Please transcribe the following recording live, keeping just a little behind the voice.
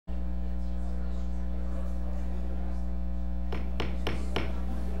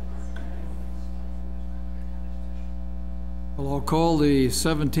Well, I'll call the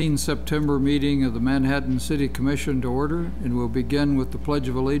 17 September meeting of the Manhattan City Commission to order, and we'll begin with the Pledge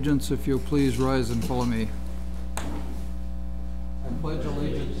of Allegiance. If you'll please rise and follow me. I pledge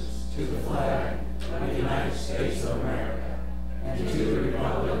allegiance to the flag of the United States of America and to the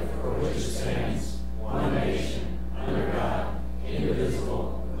republic for which it stands, one nation, under God,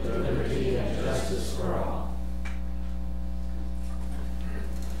 indivisible, with liberty and justice for all.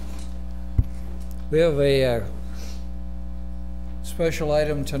 We have a special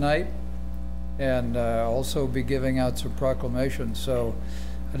item tonight, and also be giving out some proclamations. So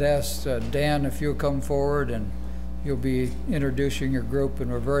I'd ask Dan if you'll come forward and you'll be introducing your group, and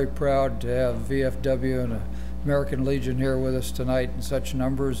we're very proud to have VFW and American Legion here with us tonight in such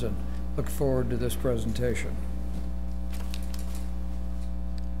numbers, and look forward to this presentation.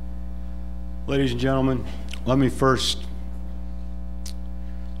 Ladies and gentlemen, let me first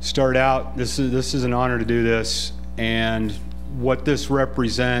start out. This is an honor to do this, and what this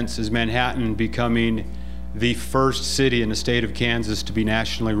represents is Manhattan becoming the first city in the state of Kansas to be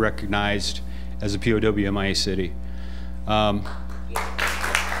nationally recognized as a POW/MIA city.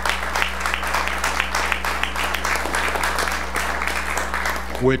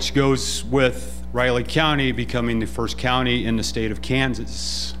 Which goes with Riley County becoming the first county in the state of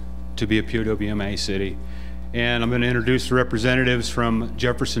Kansas to be a POW/MIA city. And I'm going to introduce the representatives from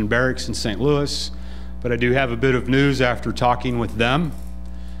Jefferson Barracks in St. Louis, but I do have a bit of news after talking with them.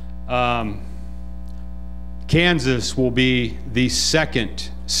 Kansas will be the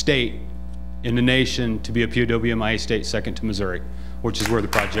second state in the nation to be a POW/MIA state, second to Missouri, which is where the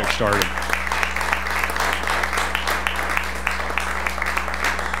project started.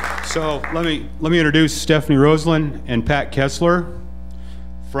 So let me introduce Stephanie Roseland and Pat Kessler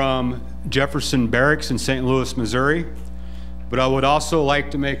from Jefferson Barracks in St. Louis, Missouri. But I would also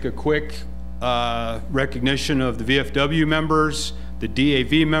like to make a quick recognition of the VFW members, the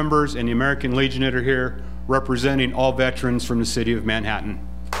DAV members, and the American Legion that are here representing all veterans from the city of Manhattan.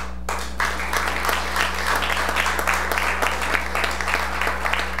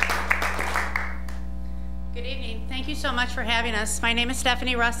 Good evening. Thank you so much for having us. My name is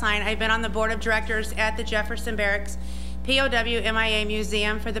Stephanie Russline. I've been on the board of directors at the Jefferson Barracks POW/MIA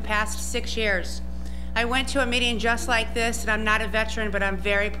Museum for the past 6 years. I went to a meeting just like this, and I'm not a veteran, but I'm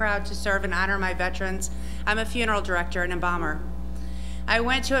very proud to serve and honor my veterans. I'm a funeral director and embalmer. I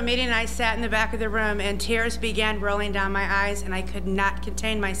went to a meeting and I sat in the back of the room, and tears began rolling down my eyes, and I could not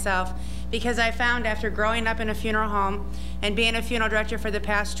contain myself, because I found, after growing up in a funeral home and being a funeral director for the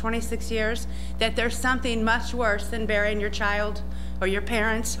past 26 years, that there's something much worse than burying your child or your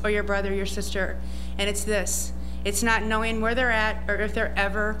parents or your brother or your sister, and it's this. It's not knowing where they're at or if they're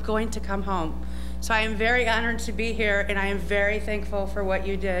ever going to come home. So I am very honored to be here, and I am very thankful for what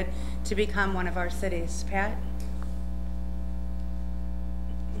you did to become one of our cities. Pat?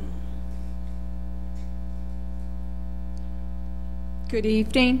 Good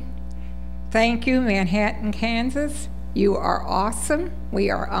evening. Thank you, Manhattan, Kansas. You are awesome.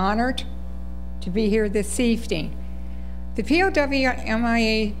 We are honored to be here this evening. The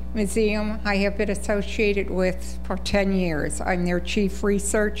POW/MIA Museum I have been associated with for 10 years. I'm their chief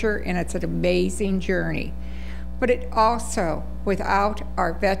researcher, and it's an amazing journey. But it also, without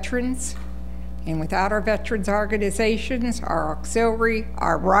our veterans and without our veterans organizations, our auxiliary,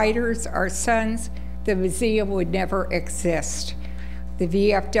 our writers, our sons, the museum would never exist. The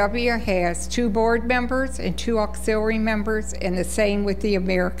VFW has 2 board members and 2 auxiliary members, and the same with the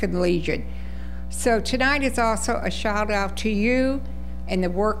American Legion. So tonight is also a shout out to you and the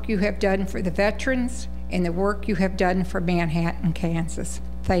work you have done for the veterans and the work you have done for Manhattan, Kansas.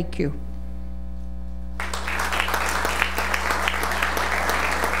 Thank you.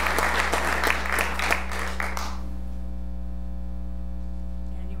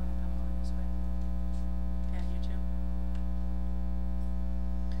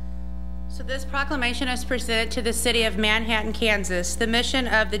 So this proclamation is presented to the city of Manhattan, Kansas. The mission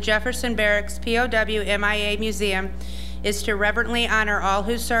of the Jefferson Barracks POW/MIA Museum is to reverently honor all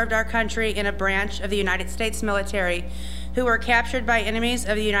who served our country in a branch of the United States military, who were captured by enemies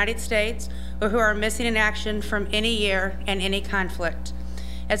of the United States, or who are missing in action from any year and any conflict.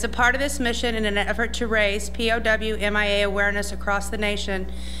 As a part of this mission, in an effort to raise POW/MIA awareness across the nation,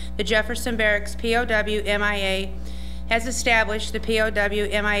 the Jefferson Barracks POW/MIA has established the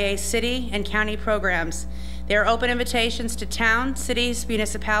POW/MIA city and county programs. They are open invitations to towns, cities,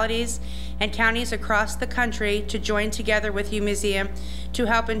 municipalities, and counties across the country to join together with you, Museum, to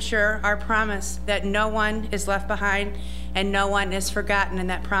help ensure our promise that no one is left behind and no one is forgotten, and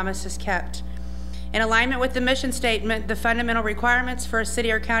that promise is kept. In alignment with the mission statement, the fundamental requirements for a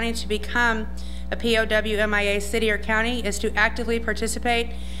city or county to become a POW MIA city or county is to actively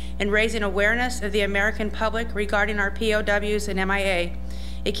participate in raising awareness of the American public regarding our POWs and MIA.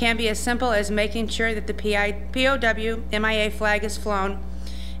 It can be as simple as making sure that the POW MIA flag is flown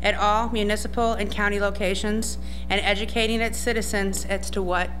at all municipal and county locations and educating its citizens as to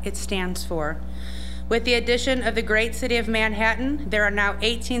what it stands for. With the addition of the great city of Manhattan, there are now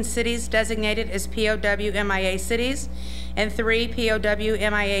 18 cities designated as POW MIA cities and 3 POW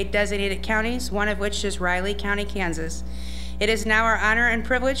MIA designated counties, one of which is Riley County, Kansas. It is now our honor and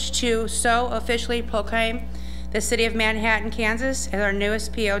privilege to so officially proclaim the city of Manhattan, Kansas as our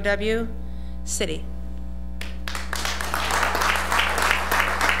newest POW city.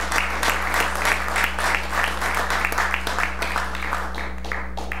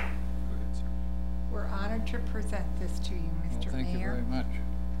 We're honored to present this to you, Mr. Well, thank you Mayor. very much.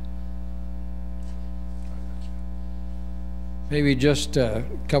 Maybe just a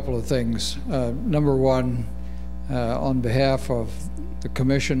couple of things. Number one, on behalf of the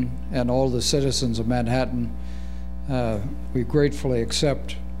Commission and all the citizens of Manhattan, we gratefully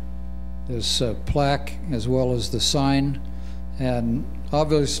accept this plaque as well as the sign. And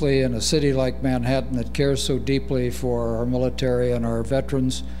obviously in a city like Manhattan that cares so deeply for our military and our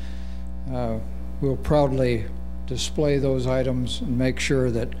veterans, we'll proudly display those items and make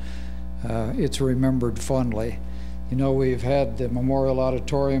sure that it's remembered fondly. You know, we've had the Memorial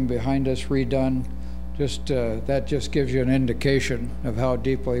Auditorium behind us redone. That just gives you an indication of how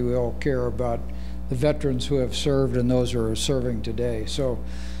deeply we all care about the veterans who have served and those who are serving today. So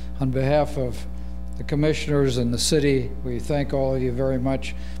on behalf of the commissioners and the city, we thank all of you very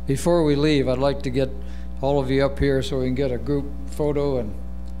much. Before we leave, I'd like to get all of you up here so we can get a group photo. And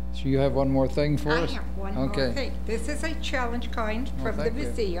so you have one more thing for us? I have one more thing. This is a challenge coin from the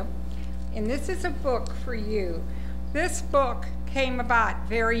museum, and this is a book for you. This book came about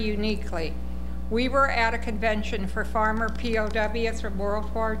very uniquely. We were at a convention for former POWs from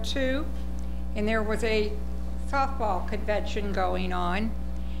World War II, and there was a softball convention going on.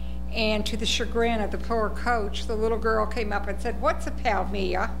 And to the chagrin of the poor coach, the little girl came up and said, "What's a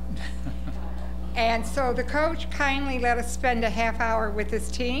Palmia?" And so the coach kindly let us spend a half hour with his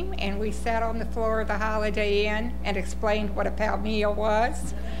team, and we sat on the floor of the Holiday Inn and explained what a Palmia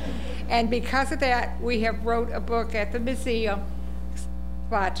was. And because of that, we have wrote a book at the museum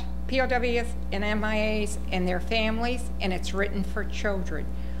about POWs and MIAs and their families, and it's written for children.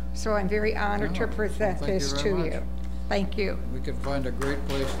 So I'm very honored to present this to you. Thank you. We could find a great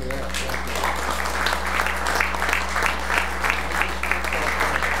place for that.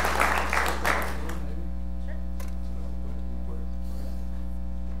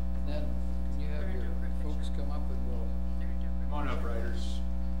 Then, can you have your folks come up and we'll... Come on up, Riders.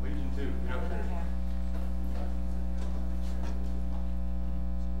 Legion 2, get up there.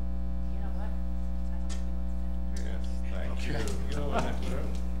 Thank you.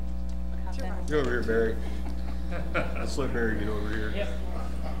 Get over here, Barry. Let's let Barry get over here. Yep.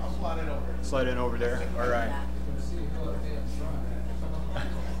 I'll slide in over. Slide in over there. All right.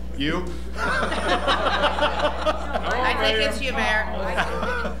 You? I think it's you, Mayor.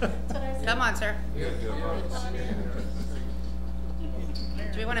 Come on, sir.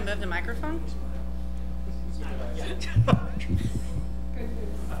 Do we want to move the microphone?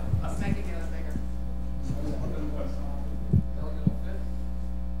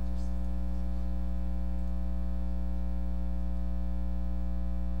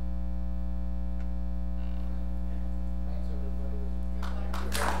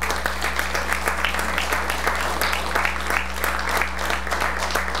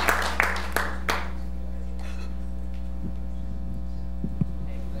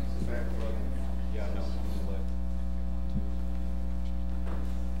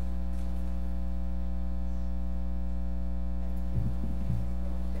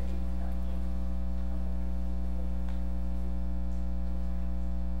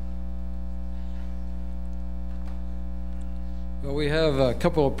 Well, we have a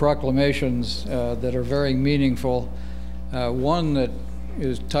couple of proclamations that are very meaningful. One that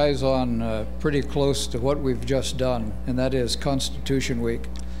ties on pretty close to what we've just done, and that is Constitution Week.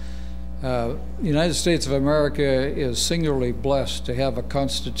 The United States of America is singularly blessed to have a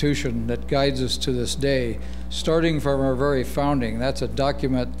Constitution that guides us to this day, starting from our very founding. That's a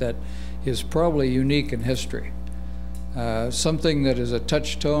document that is probably unique in history. Something that is a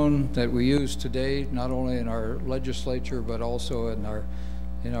touchstone that we use today, not only in our legislature, but also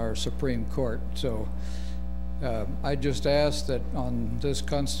in our Supreme Court. So I just ask that on this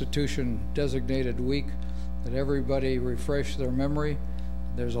Constitution designated week, that everybody refresh their memory.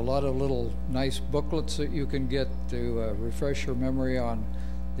 There's a lot of little nice booklets that you can get to refresh your memory on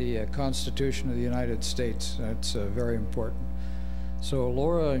the Constitution of the United States. That's very important. So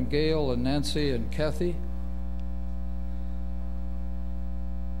Laura and Gail and Nancy and Kathy.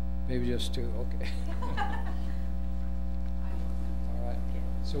 Maybe just two, okay. All right.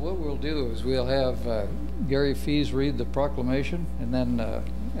 So what we'll do is we'll have Gary Fees read the proclamation and then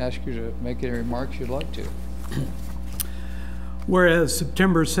ask you to make any remarks you'd like to. Whereas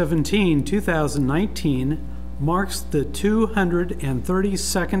September 17, 2019 marks the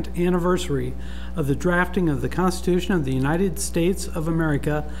 232nd anniversary of the drafting of the Constitution of the United States of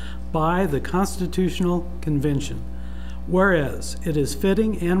America by the Constitutional Convention. Whereas it is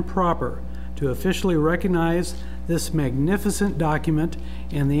fitting and proper to officially recognize this magnificent document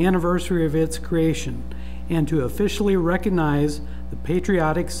and the anniversary of its creation, and to officially recognize the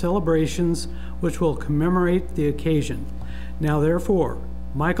patriotic celebrations which will commemorate the occasion. Now therefore,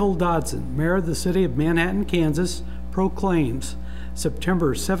 Michael Dodson, Mayor of the City of Manhattan, Kansas, proclaims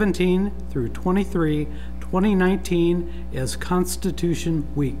September 17 through 23, 2019 as Constitution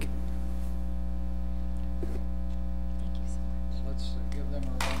Week. Let's give them a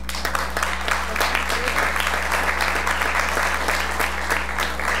round.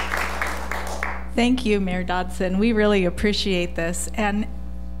 Thank you, Mayor Dodson. We really appreciate this. And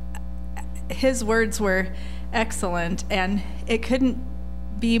his words were excellent, and it couldn't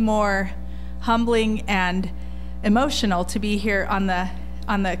be more humbling and emotional to be here on the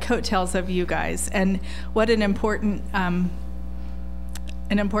coattails of you guys. And what an important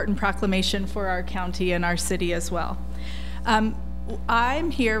proclamation for our county and our city as well. I'm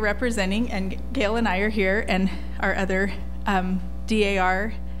here representing, and Gail and I are here, and our other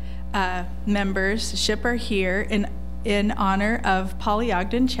DAR members, SHIP, are here in honor of Polly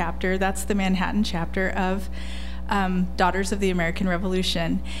Ogden chapter. That's the Manhattan chapter of Daughters of the American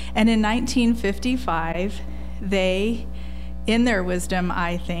Revolution. And in 1955, they, in their wisdom,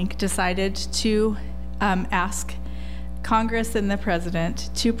 I think, decided to ask Congress and the President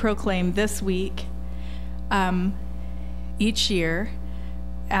to proclaim this week each year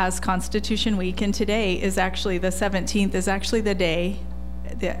as Constitution Week. And today is actually, the 17th is actually the day,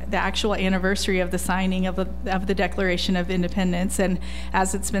 the actual anniversary of the signing of the Declaration of Independence, and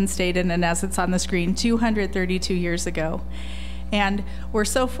as it's been stated and as it's on the screen, 232 years ago. And we're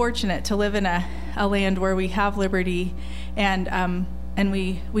so fortunate to live in a land where we have liberty, and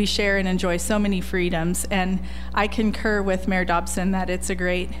we share and enjoy so many freedoms. And I concur with Mayor Dobson that it's a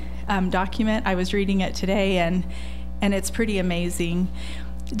great document. I was reading it today, and it's pretty amazing.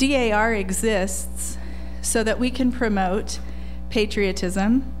 DAR exists so that we can promote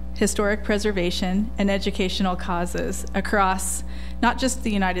patriotism, historic preservation, and educational causes across not just the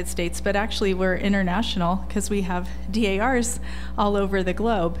United States, but actually we're international because we have DARs all over the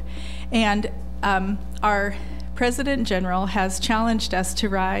globe. And our President General has challenged us to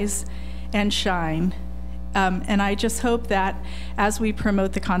rise and shine. And I just hope that as we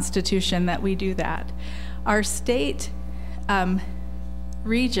promote the Constitution that we do that. Our state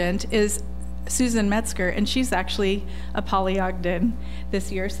regent is Susan Metzger, and she's actually a Polly Ogden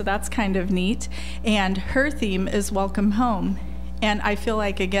this year, so that's kind of neat. And her theme is Welcome Home. And I feel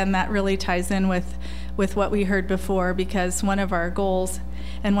like, again, that really ties in with what we heard before, because one of our goals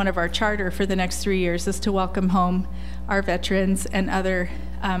and one of our charter for the next 3 years is to welcome home our veterans and other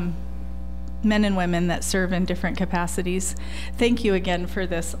men and women that serve in different capacities. Thank you again for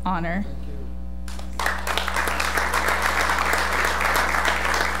this honor.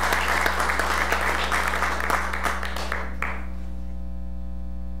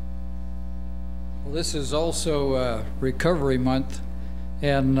 This is also Recovery Month,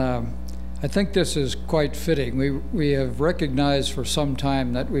 and I think this is quite fitting. We have recognized for some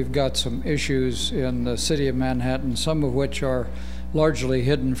time that we've got some issues in the city of Manhattan, some of which are largely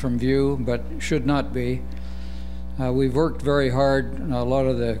hidden from view, but should not be. We've worked very hard, and a lot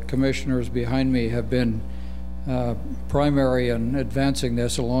of the commissioners behind me have been primary in advancing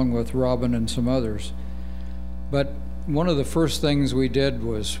this, along with Robin and some others. But one of the first things we did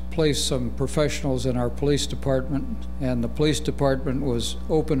was place some professionals in our police department, and the police department was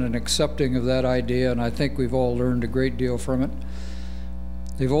open and accepting of that idea, and I think we've all learned a great deal from it.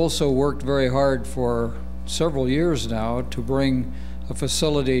 They've also worked very hard for several years now to bring a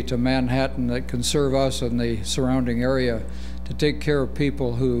facility to Manhattan that can serve us and the surrounding area to take care of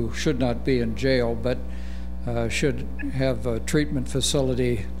people who should not be in jail, but should have a treatment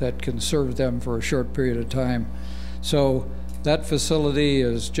facility that can serve them for a short period of time. So that facility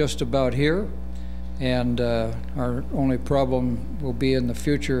is just about here, and our only problem will be in the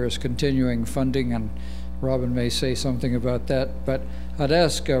future is continuing funding, and Robin may say something about that. But I'd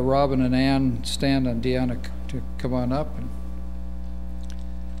ask Robin and Ann, Stan and Deanna to come on up.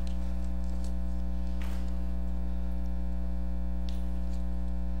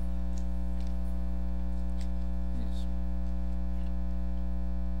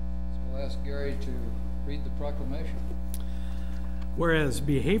 I'll ask Gary to read the proclamation. Whereas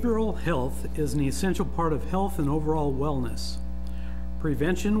behavioral health is an essential part of health and overall wellness.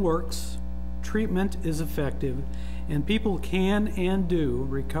 Prevention works, treatment is effective, and people can and do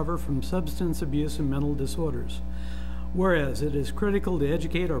recover from substance abuse and mental disorders. Whereas it is critical to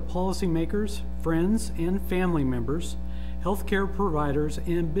educate our policymakers, friends, and family members, healthcare providers,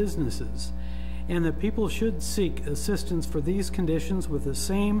 and businesses, and that people should seek assistance for these conditions with the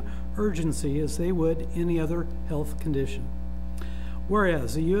same urgency as they would any other health condition.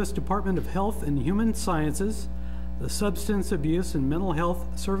 Whereas the U.S. Department of Health and Human Sciences, the Substance Abuse and Mental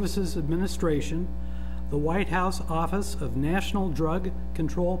Health Services Administration, the White House Office of National Drug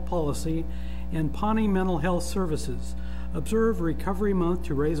Control Policy, and Pawnee Mental Health Services observe Recovery Month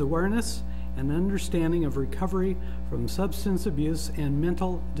to raise awareness and understanding of recovery from substance abuse and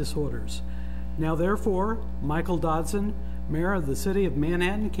mental disorders. Now therefore, Michael Dodson, Mayor of the City of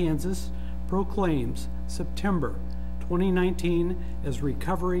Manhattan, Kansas, proclaims September 2019 as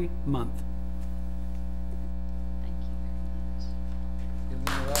Recovery Month. Thank you very much. Give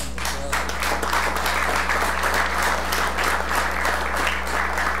them a round of applause.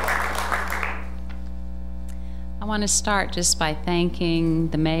 I want to start just by thanking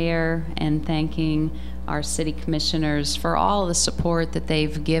the mayor and thanking our city commissioners for all the support that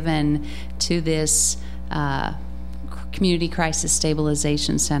they've given to this Community Crisis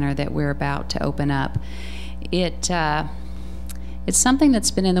Stabilization Center that we're about to open up. It's something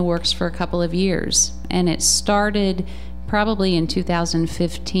that's been in the works for a couple of years, and it started probably in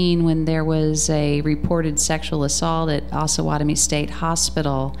 2015 when there was a reported sexual assault at Osawatomie State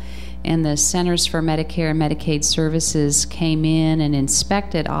Hospital, and the Centers for Medicare and Medicaid Services came in and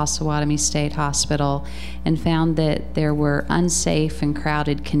inspected Osawatomie State Hospital and found that there were unsafe and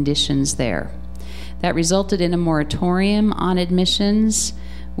crowded conditions there. That resulted in a moratorium on admissions,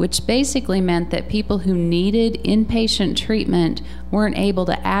 which basically meant that people who needed inpatient treatment weren't able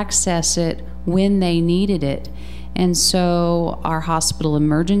to access it when they needed it. And so our hospital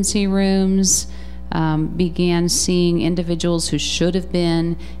emergency rooms began seeing individuals who should have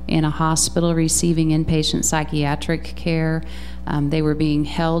been in a hospital receiving inpatient psychiatric care. They were being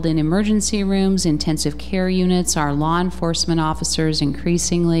held in emergency rooms, intensive care units. Our law enforcement officers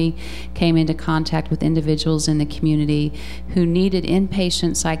increasingly came into contact with individuals in the community who needed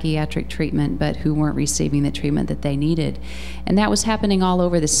inpatient psychiatric treatment but who weren't receiving the treatment that they needed. And that was happening all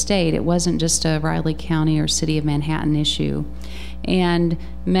over the state. It wasn't just a Riley County or City of Manhattan issue. And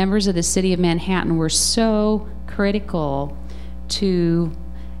members of the City of Manhattan were so critical to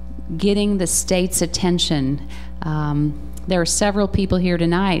getting the state's attention. There are several people here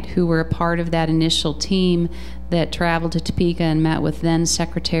tonight who were a part of that initial team that traveled to Topeka and met with then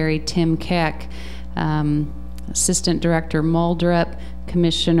Secretary Tim Keck, Assistant Director Muldrup,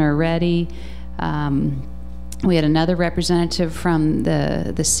 Commissioner Reddy. We had another representative from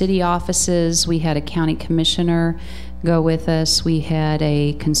the city offices. We had a county commissioner go with us. We had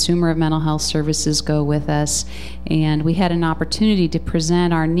a consumer of mental health services go with us. And we had an opportunity to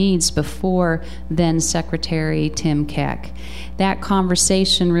present our needs before then Secretary Tim Keck. That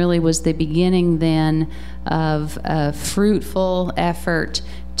conversation really was the beginning then of a fruitful effort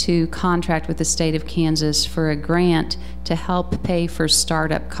to contract with the state of Kansas for a grant to help pay for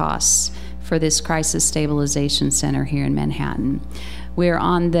startup costs for this Crisis Stabilization Center here in Manhattan. We're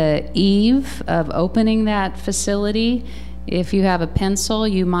on the eve of opening that facility. If you have a pencil,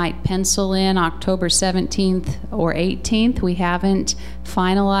 you might pencil in October 17th or 18th. We haven't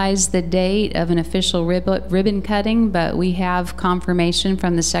finalized the date of an official ribbon cutting, but we have confirmation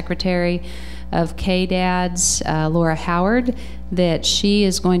from the Secretary of KDAD's, Laura Howard, that she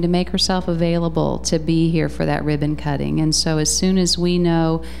is going to make herself available to be here for that ribbon cutting. And so as soon as we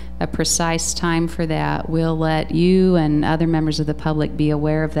know a precise time for that, we'll let you and other members of the public be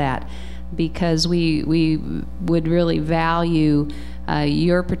aware of that, because we would really value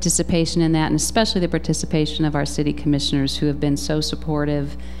your participation in that, and especially the participation of our city commissioners who have been so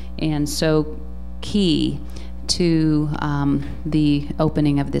supportive and so key to the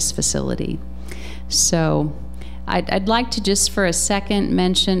opening of this facility. So I'd like to just for a second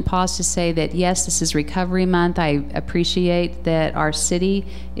pause to say that yes, this is Recovery Month. I appreciate that our city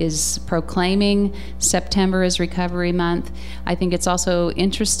is proclaiming September as Recovery Month. I think it's also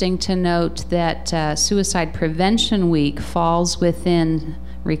interesting to note that Suicide Prevention Week falls within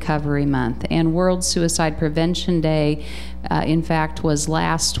Recovery Month, and World Suicide Prevention Day, in fact, was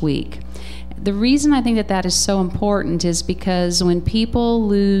last week. The reason I think that that is so important is because when people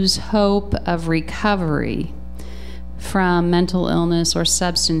lose hope of recovery from mental illness or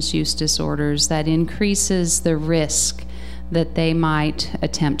substance use disorders, that increases the risk that they might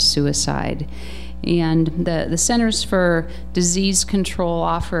attempt suicide. And the Centers for Disease Control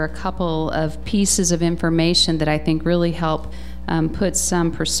offer a couple of pieces of information that I think really help put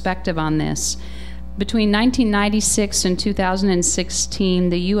some perspective on this. Between 1996 and 2016,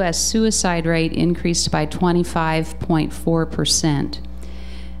 the U.S. suicide rate increased by 25.4%.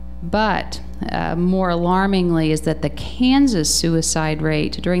 But more alarmingly is that the Kansas suicide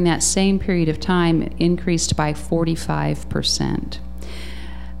rate during that same period of time increased by 45%.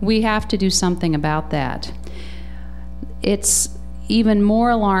 We have to do something about that. It's even more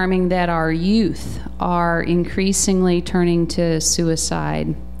alarming that our youth are increasingly turning to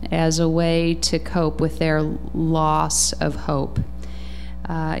suicide as a way to cope with their loss of hope.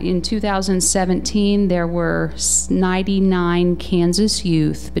 In 2017, there were 99 Kansas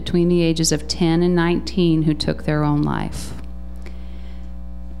youth between the ages of 10 and 19 who took their own life.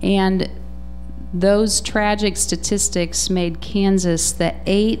 And those tragic statistics made Kansas the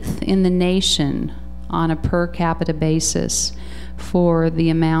 8th in the nation on a per capita basis for the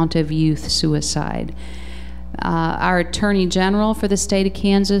amount of youth suicide. Our Attorney General for the state of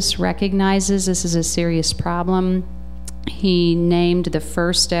Kansas recognizes this is a serious problem. He named the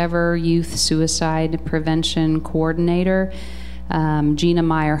first ever youth suicide prevention coordinator. Gina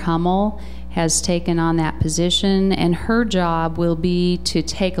Meyer Hummel has taken on that position, and her job will be to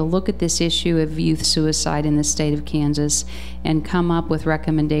take a look at this issue of youth suicide in the state of Kansas and come up with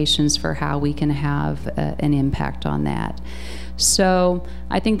recommendations for how we can have an impact on that. So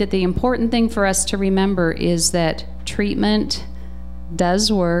I think that the important thing for us to remember is that treatment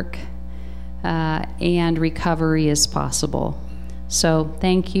does work, and recovery is possible. So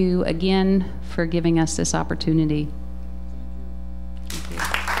thank you again for giving us this opportunity. Thank you.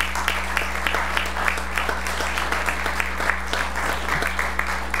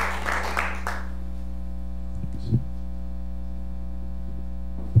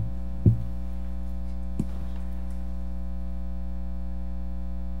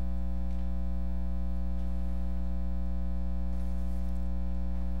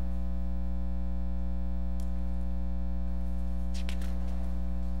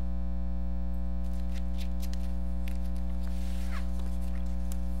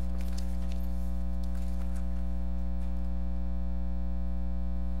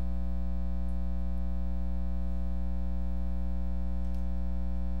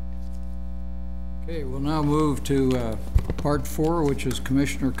 Okay, we'll now move to part 4, which is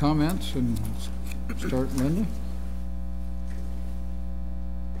commissioner comments, and start Linda.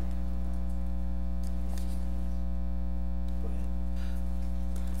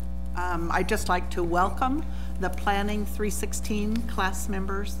 I'd just like to welcome the Planning 316 class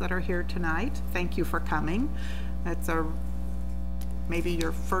members that are here tonight. Thank you for coming. It's maybe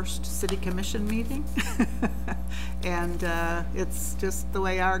your first city commission meeting. And it's just the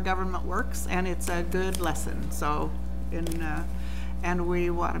way our government works, and it's a good lesson. So, and we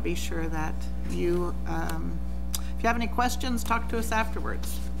want to be sure that you, if you have any questions, talk to us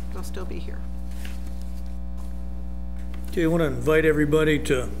afterwards. They'll still be here. Okay, I want to invite everybody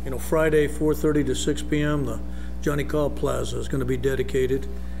to, Friday, 4:30 to 6 p.m., the Johnny Caw Plaza is going to be dedicated.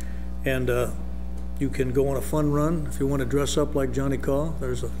 And you can go on a fun run if you want to dress up like Johnny Caw.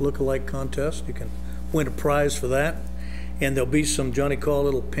 There's a look-alike contest. You can win a prize for that. And there'll be some Johnny Caw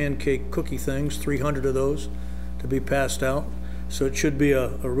little pancake cookie things, 300 of those to be passed out. So it should be a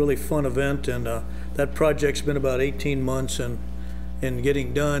really fun event. And that project's been about 18 months in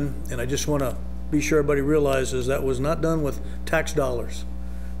getting done. And I just want to be sure everybody realizes that was not done with tax dollars.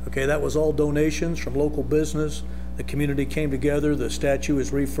 Okay, that was all donations from local business. The community came together, the statue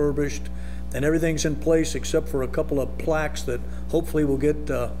is refurbished, and everything's in place except for a couple of plaques that hopefully will get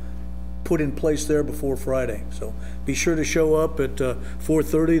put in place there before Friday. So be sure to show up at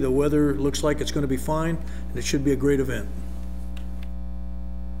 4:30. The weather looks like it's going to be fine, and it should be a great event.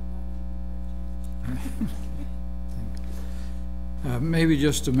 Maybe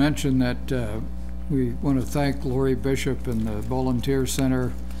just to mention that we want to thank Lori Bishop and the Volunteer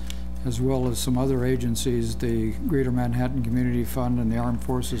Center, as well as some other agencies, the Greater Manhattan Community Fund and the Armed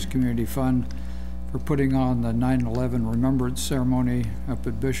Forces Community Fund, for putting on the 9/11 Remembrance Ceremony up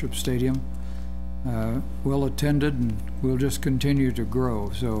at Bishop Stadium. Well attended, and we'll just continue to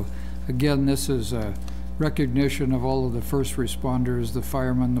grow. So again, this is a recognition of all of the first responders, the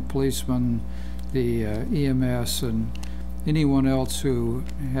firemen, the policemen, the EMS, and anyone else who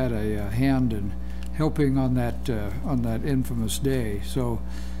had a hand in helping on that infamous day. So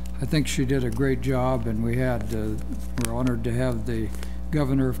I think she did a great job, and we're honored to have the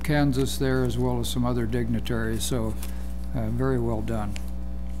governor of Kansas there, as well as some other dignitaries. So very well done.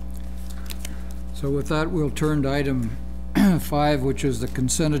 So with that, we'll turn to item 5, which is the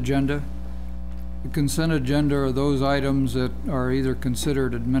consent agenda. The consent agenda are those items that are either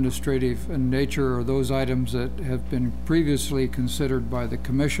considered administrative in nature or those items that have been previously considered by the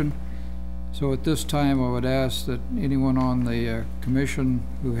commission. So at this time, I would ask that anyone on the commission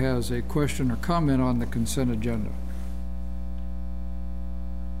who has a question or comment on the consent agenda.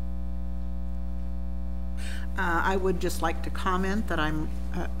 I would just like to comment that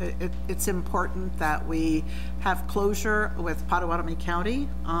it's important that we have closure with Potawatomi County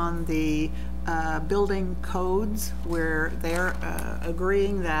on the building codes where they're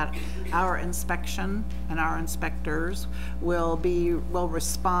agreeing that our inspection and our inspectors will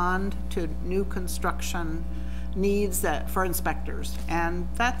respond to new construction needs for inspectors. And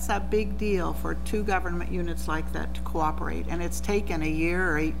that's a big deal for two government units like that to cooperate. And it's taken a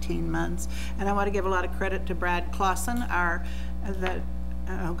year or 18 months. And I want to give a lot of credit to Brad Clausen, our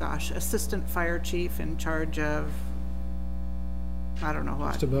assistant fire chief in charge of, I don't know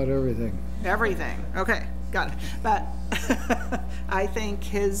what. Just about everything. Everything. Okay, got it. But I think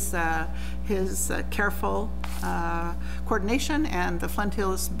his careful coordination and the Flint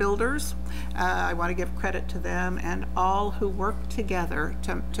Hills builders, I want to give credit to them and all who work together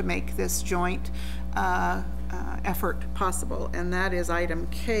to make this joint effort possible. And that is item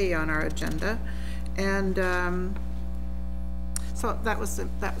K on our agenda. And so that was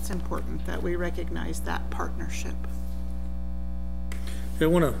important that we recognize that partnership. I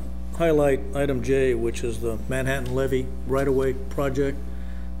want to highlight item J, which is the Manhattan Levee right-of-way project.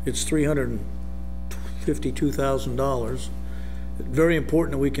 It's $352,000. Very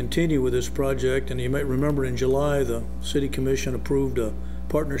important that we continue with this project, and you might remember in July the City Commission approved a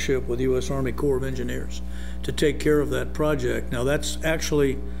partnership with U.S. Army Corps of Engineers to take care of that project. Now that's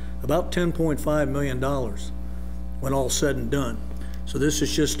actually about $10.5 million when all said and done. So this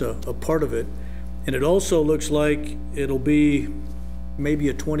is just a part of it. And it also looks like it'll be maybe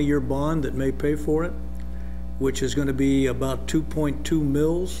a 20-year bond that may pay for it, which is going to be about 2.2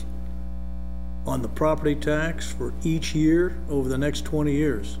 mils on the property tax for each year over the next 20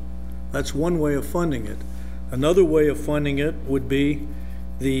 years. That's one way of funding it. Another way of funding it would be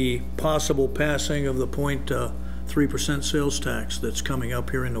the possible passing of the 0.3% sales tax that's coming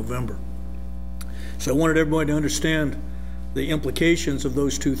up here in November. So I wanted everybody to understand the implications of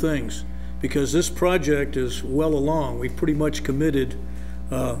those two things, because this project is well along. We've pretty much committed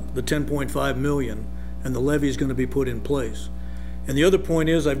the 10.5 million, and the levy is going to be put in place. And the other point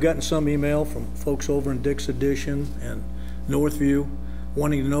is, I've gotten some email from folks over in Dick's Addition and Northview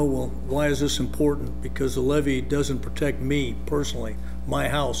wanting to know, well, why is this important? Because the levy doesn't protect me personally, my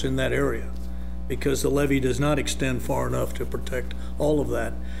house in that area, because the levy does not extend far enough to protect all of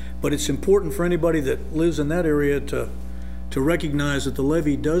that. But it's important for anybody that lives in that area to recognize that the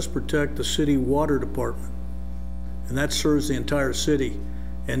levy does protect the city water department, and that serves the entire city.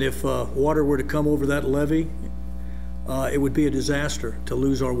 And if water were to come over that levee, it would be a disaster to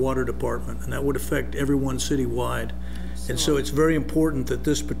lose our water department, and that would affect everyone citywide. And so it's very important that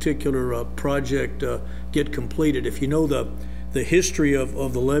this particular project get completed. If you know the history of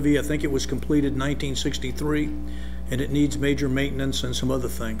the levee, I think it was completed in 1963, and it needs major maintenance and some other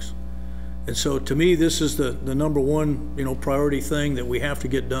things. And so to me, this is the number one, priority thing that we have to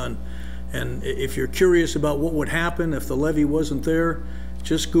get done. And if you're curious about what would happen if the levee wasn't there,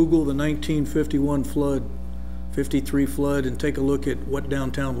 just Google the 1951 flood, 53 flood, and take a look at what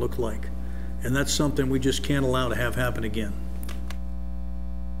downtown looked like. And that's something we just can't allow to have happen again.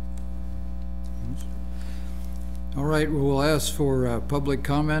 All right, we'll ask for public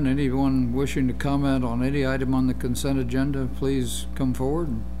comment. Anyone wishing to comment on any item on the consent agenda, please come forward.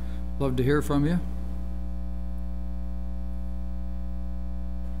 Love to hear from you.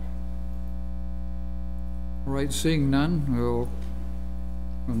 All right, seeing none, we'll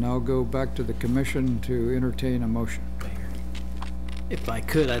now go back to the commission to entertain a motion. If I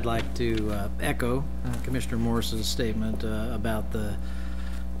could, I'd like to echo Commissioner Morris's statement about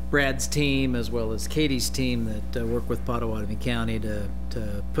Brad's team as well as Katie's team that work with Potawatomi County to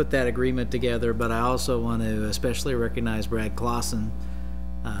put that agreement together. But I also want to especially recognize Brad Clausen.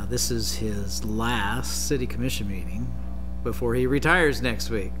 This is his last city commission meeting before he retires next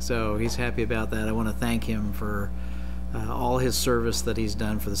week. So he's happy about that. I want to thank him for all his service that he's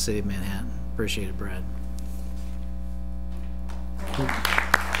done for the city of Manhattan. Appreciate it, Brad. Are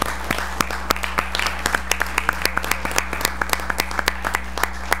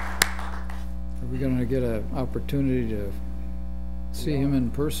we going to get an opportunity to see him in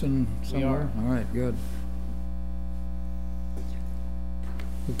person somewhere? All right, good.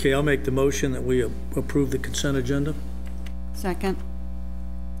 Okay, I'll make the motion that we approve the consent agenda. Second.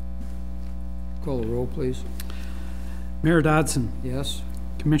 Call the roll, please. Mayor Dodson, Yes?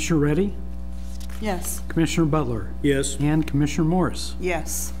 Commissioner Reddy, Yes. Commissioner Butler, Yes. and Commissioner Morris.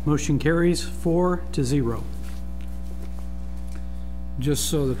 Yes. Motion carries 4-0. Just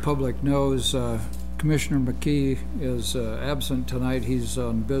so the public knows, Commissioner McKee is absent tonight. He's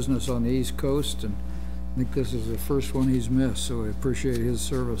on business on the East Coast, and I think this is the first one he's missed, so I appreciate his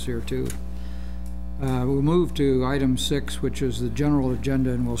service here too. We'll move to item 6, which is the general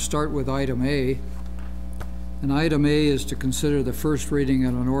agenda, and we'll start with item A. And item A is to consider the first reading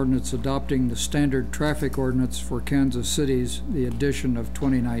on an ordinance adopting the standard traffic ordinance for Kansas City's, the edition of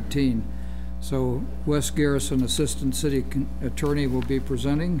 2019. So Wes Garrison, Assistant City Attorney, will be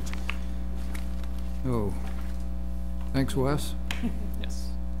presenting. Oh, thanks, Wes. Yes.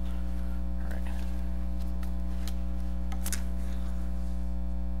 All right.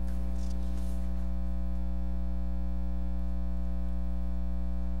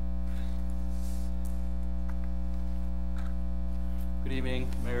 Good evening,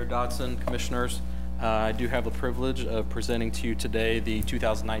 Mayor Dodson, Commissioners. I do have the privilege of presenting to you today the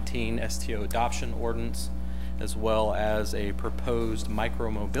 2019 STO adoption ordinance, as well as a proposed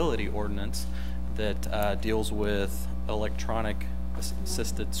micromobility ordinance that deals with electronic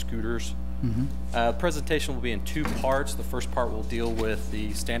assisted scooters. The presentation will be in 2 parts. The first part will deal with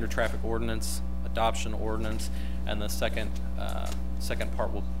the standard traffic ordinance, adoption ordinance, and the second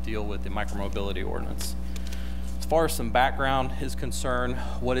part will deal with the micromobility ordinance. As far as some background is concerned,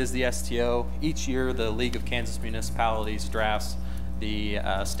 what is the STO? Each year, the League of Kansas Municipalities drafts the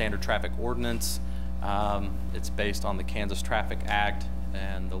standard traffic ordinance. It's based on the Kansas Traffic Act,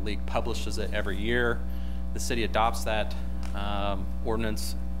 and the League publishes it every year. The city adopts that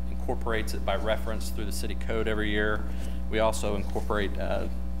ordinance, incorporates it by reference through the city code every year. We also incorporate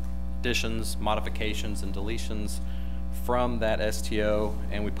additions, modifications, and deletions from that STO,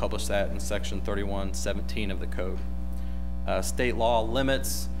 and we publish that in section 3117 of the code. State law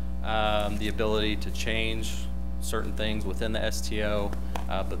limits the ability to change certain things within the STO,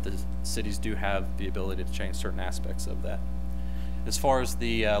 but the cities do have the ability to change certain aspects of that. As far as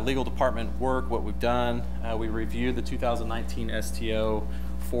the legal department work, what we've done, we reviewed the 2019 STO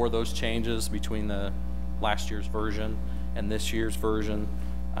for those changes between the last year's version and this year's version.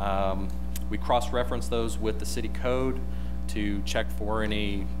 We cross-reference those with the city code to check for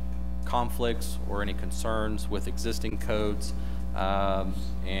any conflicts or any concerns with existing codes,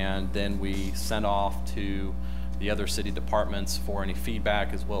 and then we send off to the other city departments for any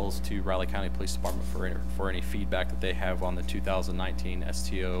feedback, as well as to Riley County Police Department for any feedback that they have on the 2019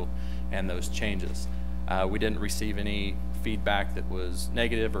 STO and those changes. We didn't receive any feedback that was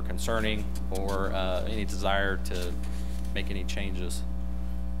negative or concerning, or any desire to make any changes.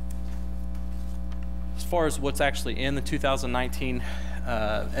 As far as what's actually in the 2019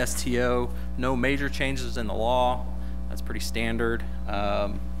 STO, no major changes in the law. That's pretty standard,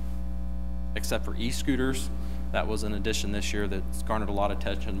 except for e-scooters. That was an addition this year that's garnered a lot of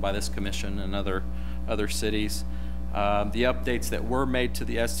attention by this commission and other cities. The updates that were made to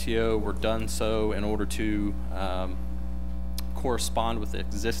the STO were done so in order to correspond with the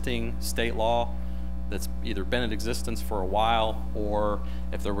existing state law that's either been in existence for a while, or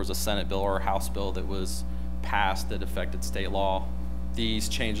if there was a Senate bill or a House bill that was passed that affected state law, these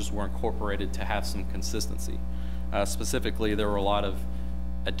changes were incorporated to have some consistency. Specifically, there were a lot of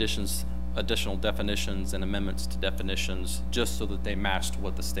additional definitions and amendments to definitions just so that they matched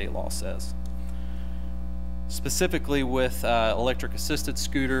what the state law says. Specifically with electric assisted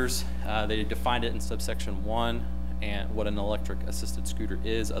scooters, they defined it in subsection 1 and what an electric assisted scooter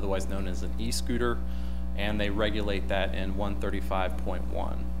is, otherwise known as an e-scooter, and they regulate that in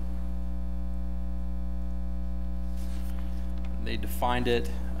 135.1. They defined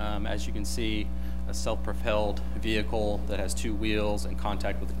it, as you can see, a self-propelled vehicle that has 2 wheels in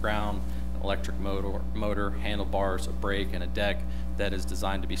contact with the ground, an electric motor, handlebars, a brake, and a deck that is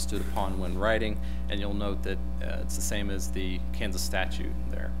designed to be stood upon when riding. And you'll note that it's the same as the Kansas statute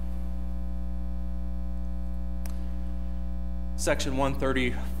there. Section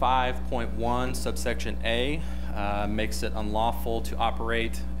 135.1, subsection A, makes it unlawful to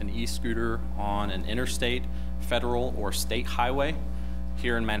operate an e-scooter on an interstate, federal, or state highway.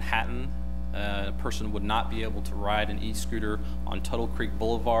 Here in Manhattan, a person would not be able to ride an e-scooter on Tuttle Creek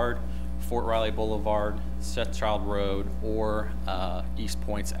Boulevard, Fort Riley Boulevard, Sethchild Road, or East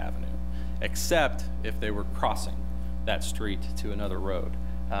Points Avenue, except if they were crossing that street to another road.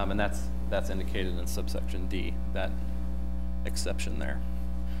 And that's indicated in subsection D, that exception there.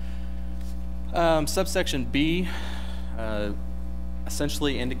 Subsection B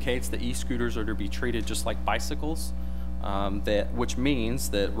essentially indicates that e-scooters are to be treated just like bicycles, which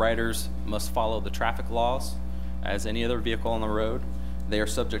means that riders must follow the traffic laws as any other vehicle on the road. They are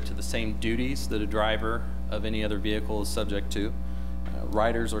subject to the same duties that a driver of any other vehicle is subject to.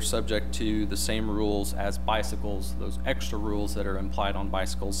 Riders are subject to the same rules as bicycles, those extra rules that are implied on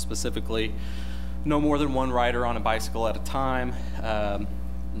bicycles, specifically no more than one rider on a bicycle at a time,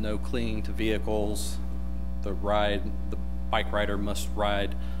 no clinging to vehicles. The bike rider must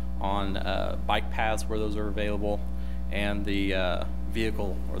ride on bike paths where those are available, and the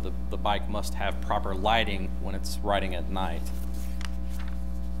vehicle or the bike must have proper lighting when it's riding at night.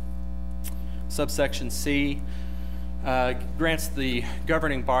 Subsection C grants the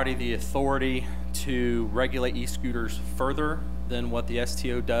governing body the authority to regulate e-scooters further than what the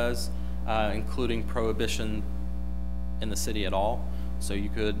STO does, including prohibition in the city at all. So you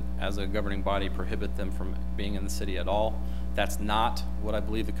could, as a governing body, prohibit them from being in the city at all. That's not what I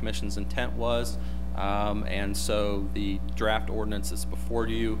believe the Commission's intent was, and so the draft ordinance that's before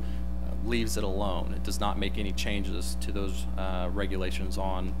you leaves it alone. It does not make any changes to those regulations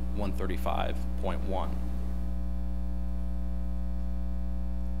on 135.1.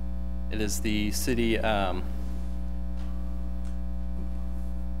 It is the city, it's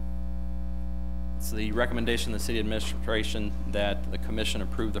the recommendation of the city administration that the commission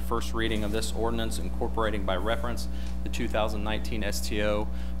approve the first reading of this ordinance, incorporating by reference the 2019 STO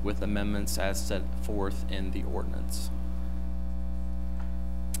with amendments as set forth in the ordinance.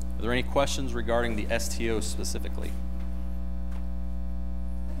 Are there any questions regarding the STO specifically?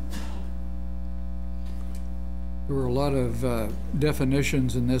 There were a lot of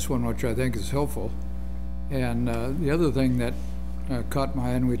definitions in this one, which I think is helpful. And the other thing that caught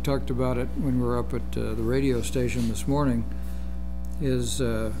my eye, and we talked about it when we were up at the radio station this morning, is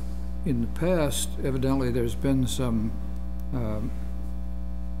in the past, evidently there's been some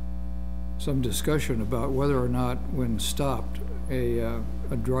discussion about whether or not, when stopped, a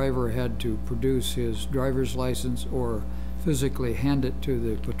driver had to produce his driver's license or physically hand it to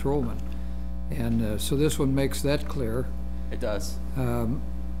the patrolman. And so this one makes that clear. It does.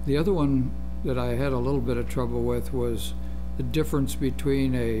 The other one that I had a little bit of trouble with was the difference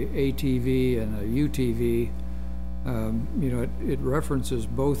between a ATV and a UTV. You know, it references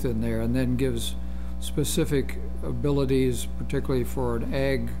both in there and then gives specific abilities, particularly for an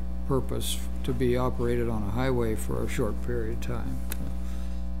ag purpose, to be operated on a highway for a short period of time.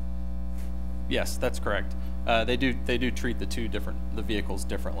 Yes, that's correct. They do treat the vehicles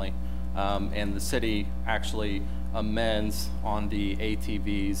differently, and the city actually amends on the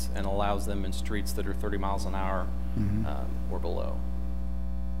ATVs and allows them in streets that are 30 miles an hour or below.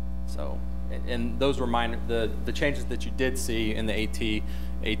 So, and those were minor. The changes that you did see in the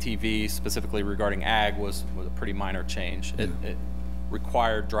ATV specifically regarding ag was a pretty minor change. Yeah. It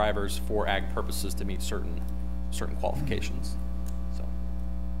required drivers for ag purposes to meet certain qualifications. So.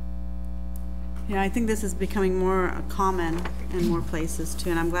 Yeah, I think this is becoming more common in more places too,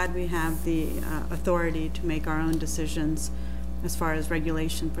 and I'm glad we have the authority to make our own decisions as far as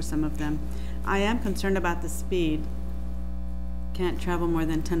regulation for some of them. I am concerned about the speed. Can't travel more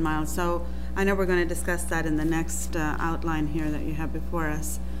than 10 miles. So I know we're going to discuss that in the next outline here that you have before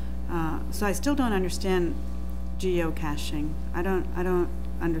us. So I still don't understand geocaching. I don't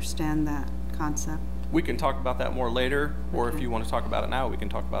understand that concept. We can talk about that more later, or if you want to talk about it now, we can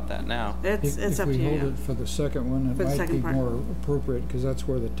talk about that now. It's up to you. If we hold it for the second one, it might be more appropriate because that's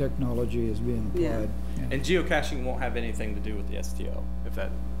where the technology is being applied. Yeah. Yeah. And geocaching won't have anything to do with the STO, if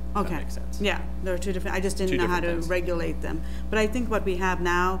that makes sense. Yeah, there are two different, I just didn't know how to regulate them. But I think what we have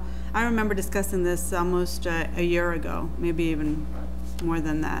now, I remember discussing this almost a year ago, maybe even more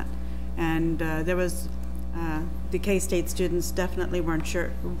than that. And there was, the K-State students definitely weren't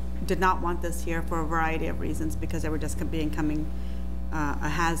sure, did not want this here for a variety of reasons because they were just becoming a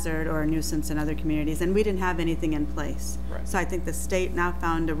hazard or a nuisance in other communities, and we didn't have anything in place. Right. So I think the state now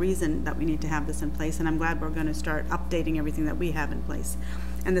found a reason that we need to have this in place, and I'm glad we're going to start updating everything that we have in place.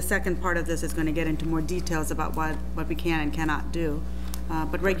 And the second part of this is going to get into more details about what we can and cannot do.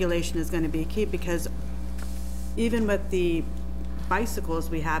 But regulation is going to be key because even with the bicycles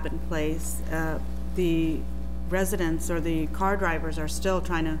we have in place, the residents or the car drivers are still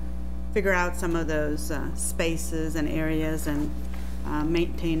trying to figure out some of those spaces and areas and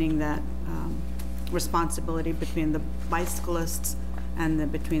maintaining that responsibility between the bicyclists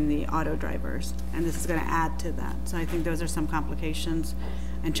and between the auto drivers. And this is going to add to that. So I think those are some complications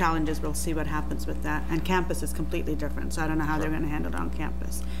and challenges. We'll see what happens with that. And campus is completely different, so I don't know how they're going to handle it on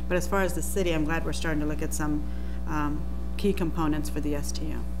campus. But as far as the city, I'm glad we're starting to look at some key components for the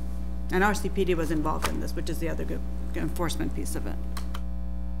STO. And RCPD was involved in this, which is the other good enforcement piece of it.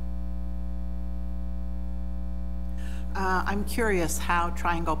 I'm curious how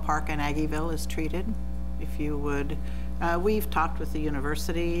Triangle Park in Aggieville is treated, if you would. We've talked with the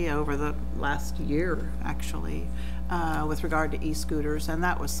university over the last year, actually, with regard to e-scooters, and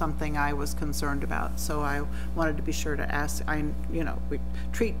that was something I was concerned about. So I wanted to be sure to ask. We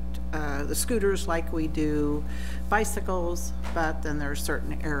treat the scooters like we do bicycles, but then there are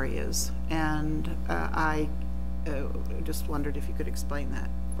certain areas, and I just wondered if you could explain that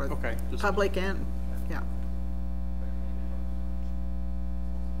for the public and, yeah.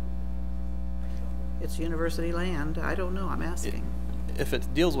 It's university land. I don't know. I'm asking. If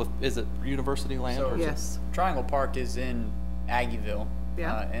it deals with, is it university land? So or yes. Triangle Park is in Aggieville.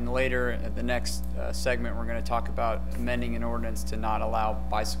 Yeah. And later, at the next segment, we're going to talk about amending an ordinance to not allow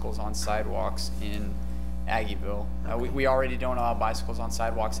bicycles on sidewalks in Aggieville. We already don't allow bicycles on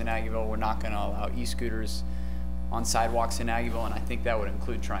sidewalks in Aggieville. We're not going to allow e-scooters on sidewalks in Aggieville, and I think that would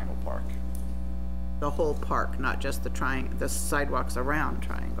include Triangle Park. The whole park, not just the sidewalks around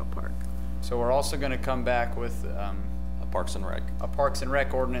Triangle Park. So we're also going to come back with a Parks and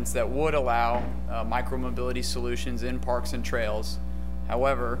Rec ordinance that would allow micromobility solutions in parks and trails.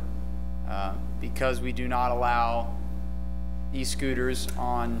 However, because we do not allow e-scooters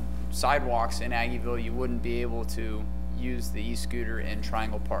on sidewalks in Aggieville, you wouldn't be able to use the e-scooter in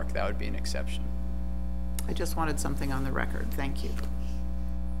Triangle Park. That would be an exception. I just wanted something on the record. Thank you.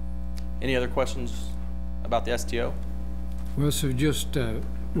 Any other questions about the STO? Well, so just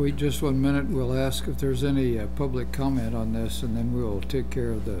wait just 1 minute. We'll ask if there's any public comment on this, and then we'll take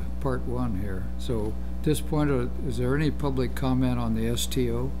care of the part one here. So at this point, is there any public comment on the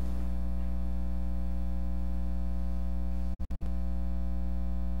STO?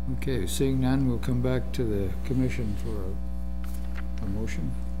 Okay, seeing none, we'll come back to the commission for a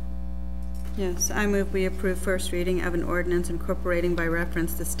motion. Yes, I move we approve first reading of an ordinance incorporating by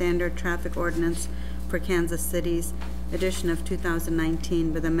reference the standard traffic ordinance for Kansas City's edition of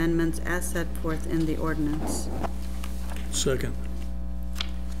 2019 with amendments as set forth in the ordinance. Second.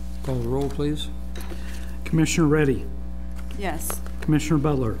 Call the roll, please. Commissioner Reddy, Yes. Commissioner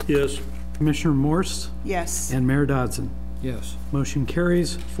Butler, Yes. Commissioner Morse, Yes. and Mayor Dodson. Yes. Motion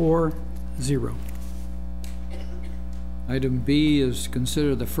carries 4-0. Item B is to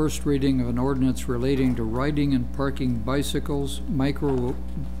consider the first reading of an ordinance relating to riding and parking bicycles,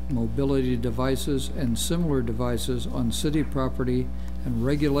 micro-mobility devices, and similar devices on city property and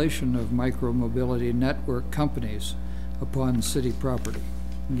regulation of micro-mobility network companies upon city property.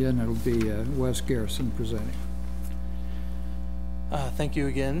 Again, it'll be Wes Garrison presenting. Thank you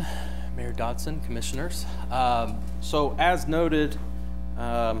again, Mayor Dodson, commissioners. So as noted,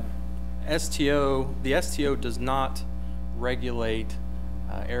 the STO does not regulate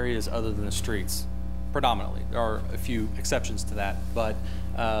areas other than the streets, predominantly. There are a few exceptions to that, but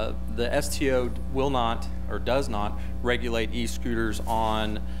the STO will not or does not regulate e-scooters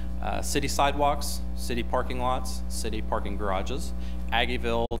on city sidewalks, city parking lots, city parking garages,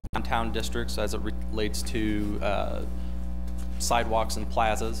 Aggieville downtown districts as it relates to sidewalks and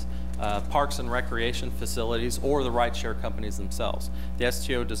plazas, parks and recreation facilities, or the rideshare companies themselves. The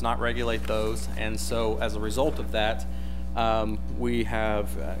STO does not regulate those, and so as a result of that, we are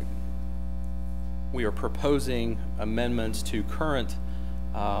proposing amendments to current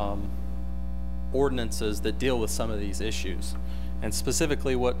ordinances that deal with some of these issues. And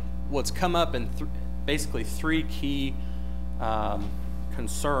specifically what's come up in basically three key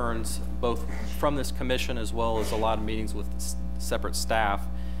concerns, both from this commission as well as a lot of meetings with separate staff,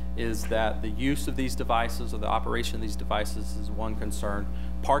 is that the use of these devices or the operation of these devices is one concern,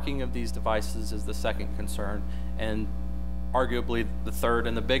 parking of these devices is the second concern, and arguably the third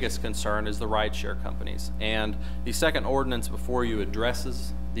and the biggest concern is the rideshare companies. And the second ordinance before you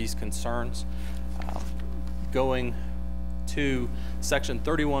addresses these concerns. Going to section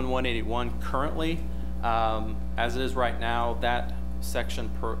 31-181 currently, as it is right now, that section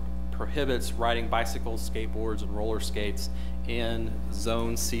prohibits riding bicycles, skateboards, and roller skates in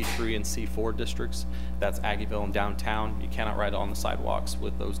zone C3 and C4 districts. That's Aggieville and downtown. You cannot ride on the sidewalks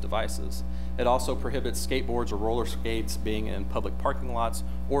with those devices. It also prohibits skateboards or roller skates being in public parking lots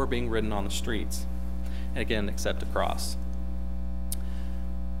or being ridden on the streets. Again, except across.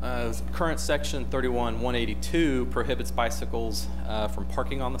 Current section 31-182 prohibits bicycles from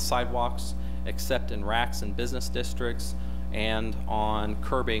parking on the sidewalks except in racks and business districts and on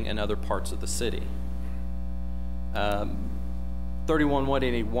curbing in other parts of the city.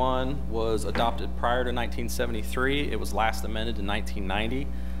 31-181 was adopted prior to 1973. It was last amended in 1990.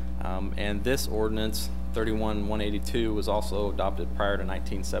 And this ordinance, 31-182, was also adopted prior to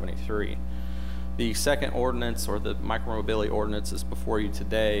 1973. The second ordinance, or the micromobility ordinance, is before you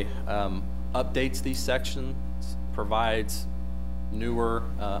today, updates these sections, provides newer,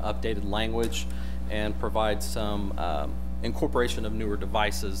 updated language, and provide some incorporation of newer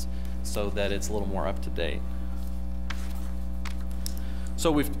devices so that it's a little more up to date.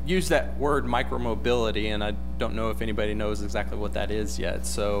 So we've used that word micromobility, and I don't know if anybody knows exactly what that is yet.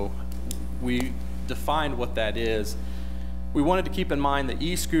 So we defined what that is. We wanted to keep in mind that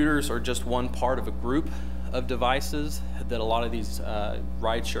e-scooters are just one part of a group of devices that a lot of these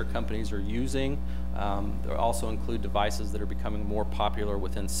rideshare companies are using. They also include devices that are becoming more popular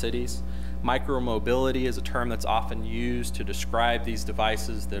within cities. Micromobility is a term that's often used to describe these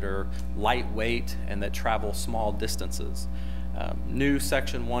devices that are lightweight and that travel small distances. New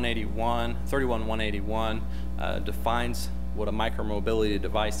section 31181 defines what a micromobility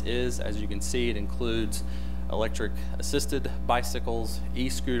device is. As you can see, it includes electric assisted bicycles,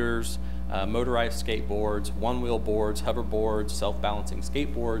 e-scooters, motorized skateboards, one-wheel boards, hoverboards, self-balancing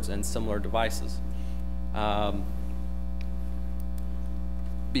skateboards, and similar devices.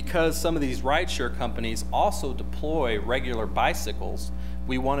 Because some of these rideshare companies also deploy regular bicycles,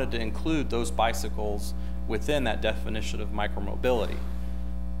 we wanted to include those bicycles within that definition of micromobility.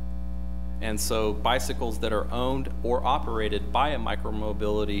 And so bicycles that are owned or operated by a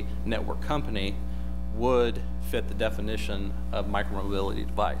micromobility network company would fit the definition of micromobility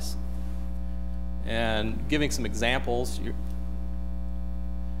device. And giving some examples,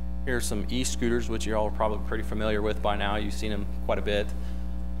 here's some e-scooters, which you're all probably pretty familiar with by now. You've seen them quite a bit.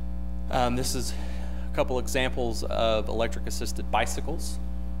 This is a couple examples of electric assisted bicycles.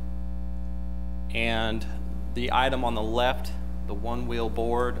 And the item on the left, the one-wheel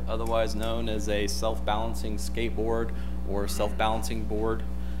board, otherwise known as a self-balancing skateboard or self-balancing board,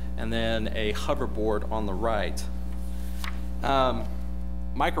 and then a hoverboard on the right.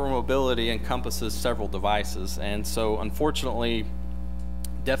 Micromobility encompasses several devices, and so unfortunately,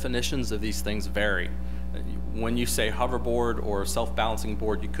 definitions of these things vary. When you say hoverboard or self-balancing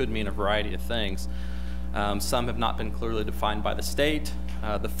board, you could mean a variety of things. Some have not been clearly defined by the state.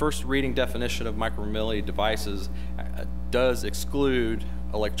 The first reading definition of micromobility devices does exclude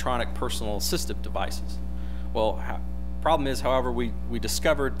electronic personal assistive devices. Well, problem is, however, we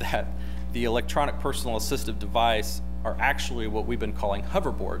discovered that the electronic personal assistive device are actually what we've been calling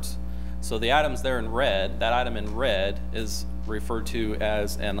hoverboards. So the items there in red, that item in red is referred to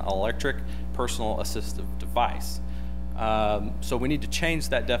as an electric personal assistive device. So we need to change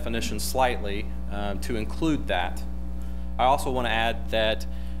that definition slightly to include that. I also want to add that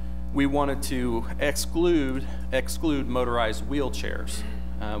we wanted to exclude motorized wheelchairs.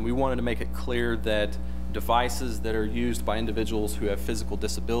 We wanted to make it clear that devices that are used by individuals who have physical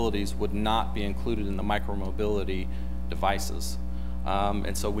disabilities would not be included in the micromobility devices.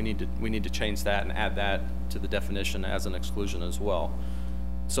 And so we need to change that and add that to the definition as an exclusion as well.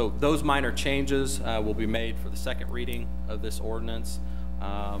 So those minor changes will be made for the second reading of this ordinance,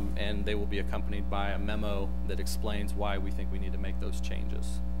 and they will be accompanied by a memo that explains why we think we need to make those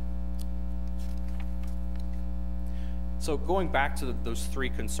changes. So going back to those three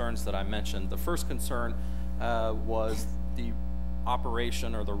concerns that I mentioned, the first concern was the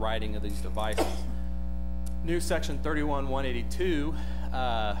operation or the riding of these devices. New section 31182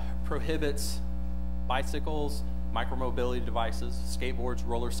 prohibits bicycles, micromobility devices, skateboards,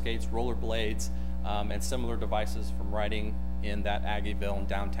 roller skates, roller blades, and similar devices from riding in that Aggieville and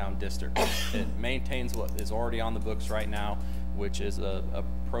downtown district. It maintains what is already on the books right now, which is a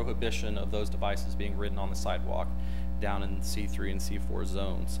prohibition of those devices being ridden on the sidewalk down in C3 and C4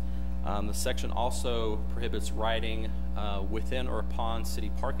 zones. The section also prohibits riding within or upon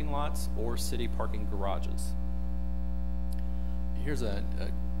city parking lots or city parking garages. Here's a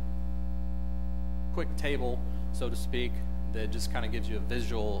quick table, so to speak, that just kind of gives you a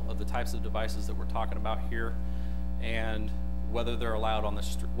visual of the types of devices that we're talking about here, and whether they're allowed on the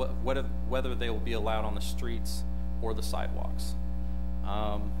whether they will be allowed on the streets or the sidewalks.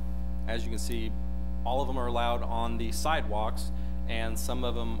 As you can see, all of them are allowed on the sidewalks, and some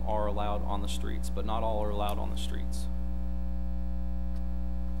of them are allowed on the streets, but not all are allowed on the streets.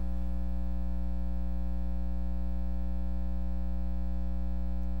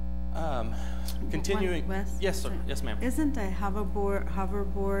 Continuing. Wes? Yes, sir. Yes, ma'am. Isn't a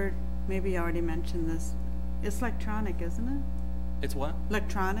hoverboard, maybe you already mentioned this, it's electronic, isn't it? It's what?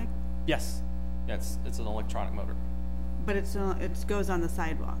 Electronic? Yes. Yes, it's an electronic motor. But it goes on the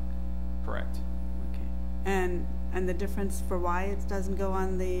sidewalk? Correct. Okay. And the difference for why it doesn't go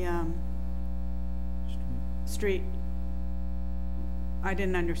on the street? I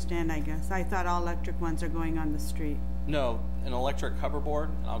didn't understand, I guess. I thought all electric ones are going on the street. No, an electric hoverboard,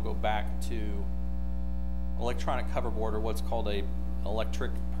 and I'll go back to electronic hoverboard, or what's called a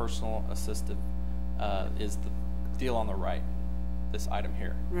electric personal assistive, is the deal on the right, this item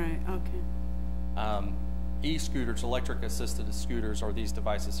here. Right, okay. E-scooters, electric assisted scooters, are these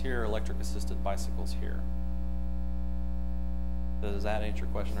devices here, electric assisted bicycles here. Does that answer your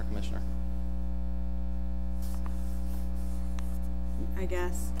question, or Commissioner? I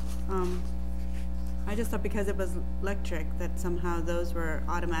guess. I just thought because it was electric that somehow those were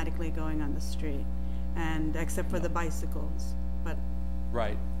automatically going on the street, and except for the bicycles, but.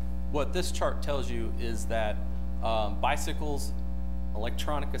 Right. What this chart tells you is that bicycles,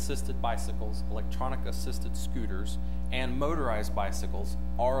 electronic assisted bicycles, electronic assisted scooters, and motorized bicycles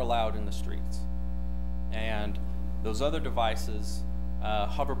are allowed in the streets. And those other devices,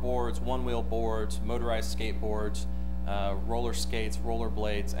 hoverboards, one-wheel boards, motorized skateboards, roller skates, roller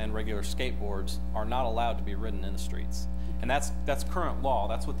blades, and regular skateboards are not allowed to be ridden in the streets. And that's current law.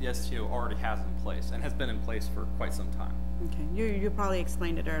 That's what the STO already has in place and has been in place for quite some time. Okay, you probably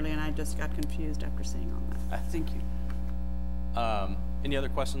explained it earlier, and I just got confused after seeing all that. Thank you. Any other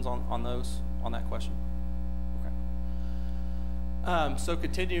questions on that question? Okay. So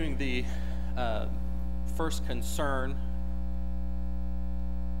continuing the first concern,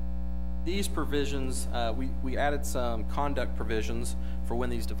 these provisions, we added some conduct provisions for when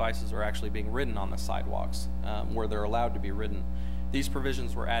these devices are actually being ridden on the sidewalks, where they're allowed to be ridden. These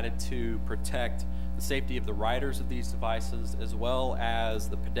provisions were added to protect the safety of the riders of these devices, as well as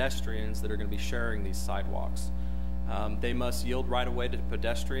the pedestrians that are going to be sharing these sidewalks. They must yield right away to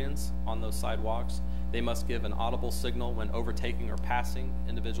pedestrians on those sidewalks. They must give an audible signal when overtaking or passing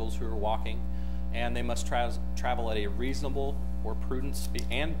individuals who are walking, and they must travel at a reasonable or prudent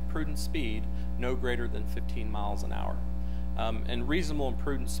speed no greater than 15 miles an hour. And reasonable and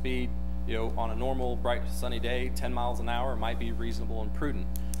prudent speed, on a normal bright sunny day, 10 miles an hour might be reasonable and prudent,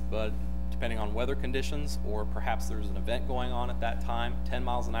 but depending on weather conditions, or perhaps there's an event going on at that time, 10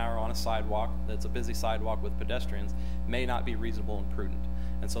 miles an hour on a sidewalk that's a busy sidewalk with pedestrians may not be reasonable and prudent.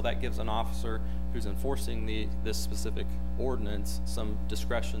 And so that gives an officer who's enforcing this specific ordinance some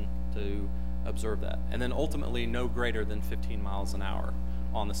discretion to observe that. And then ultimately no greater than 15 miles an hour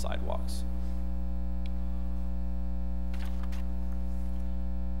on the sidewalks.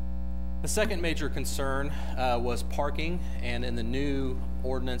 The second major concern was parking, and in the new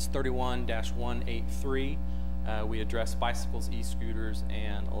ordinance 31-183, we address bicycles, e-scooters,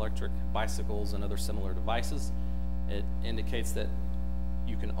 and electric bicycles and other similar devices. It indicates that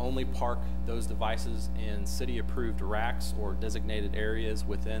you can only park those devices in city-approved racks or designated areas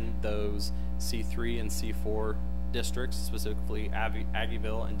within those C3 and C4 districts, specifically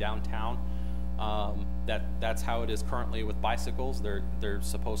Aggieville and downtown. That's how it is currently with bicycles. They're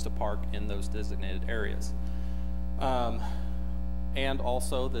supposed to park in those designated areas. And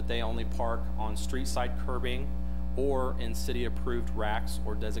also that they only park on street side curbing or in city-approved racks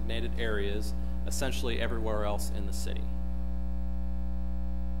or designated areas, essentially everywhere else in the city.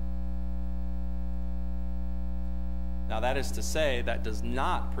 Now that is to say, that does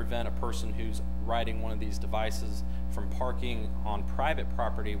not prevent a person who's riding one of these devices from parking on private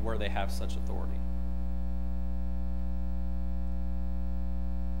property where they have such authority.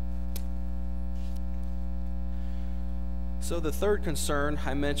 So the third concern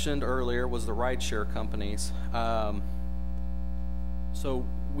I mentioned earlier was the rideshare companies. So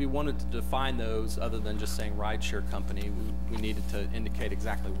we wanted to define those other than just saying rideshare company. We needed to indicate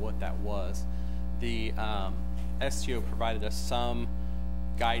exactly what that was. The STO provided us some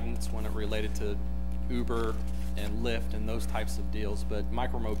guidance when it related to Uber and Lyft and those types of deals, but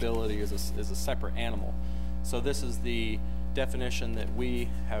micromobility is a separate animal. So this is the definition that we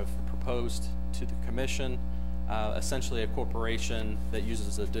have proposed to the Commission. Essentially a corporation that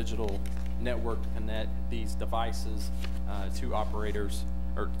uses a digital network to connect these devices to operators,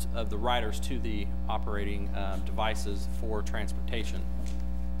 or the riders to the operating devices for transportation.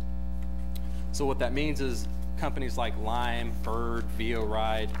 So what that means is companies like Lime, Bird,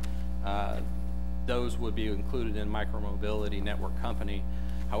 VioRide, those would be included in micromobility network company.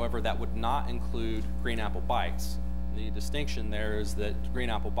 However, that would not include Green Apple Bikes. The distinction there is that Green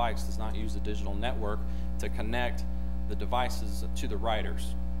Apple Bikes does not use a digital network to connect the devices to the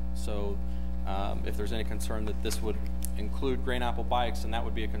riders. So if there's any concern that this would include Green Apple Bikes, and that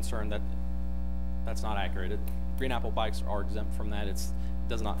would be a concern, that's not accurate. Green Apple Bikes are exempt from that. It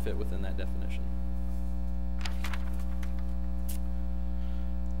does not fit within that definition.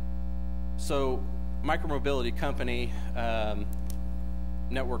 So micromobility company,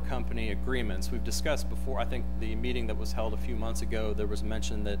 network company agreements, we've discussed before. I think the meeting that was held a few months ago, there was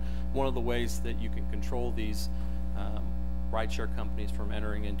mention that one of the ways that you can control these rideshare companies from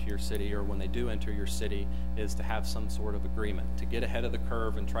entering into your city, or when they do enter your city, is to have some sort of agreement, to get ahead of the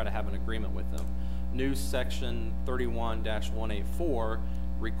curve and try to have an agreement with them. New section 31-184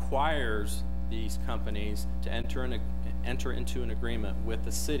 requires these companies to enter into an agreement with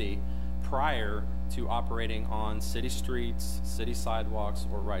the city prior to operating on city streets, city sidewalks,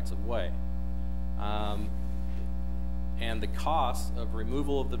 or rights of way. And the cost of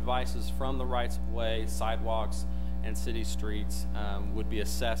removal of the devices from the rights of way, sidewalks, and city streets would be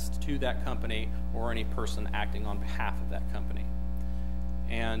assessed to that company or any person acting on behalf of that company.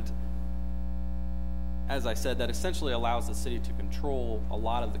 And as I said, that essentially allows the city to control a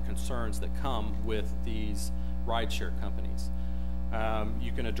lot of the concerns that come with these rideshare companies.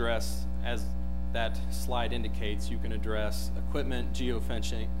 You can address, as that slide indicates, you can address equipment,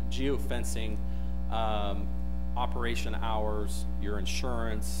 geofencing, operation hours, your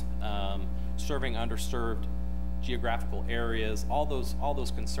insurance, serving underserved geographical areas. All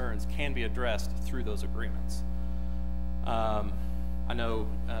those concerns can be addressed through those agreements. I know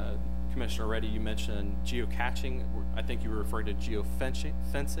Commissioner Reddy, you mentioned geocaching. I think you were referring to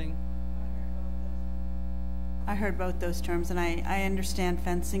geofencing. I heard both those terms, and I understand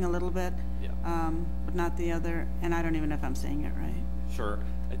fencing a little bit, but not the other, and I don't even know if I'm saying it right. Sure.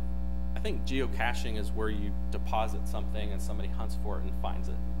 I think geocaching is where you deposit something and somebody hunts for it and finds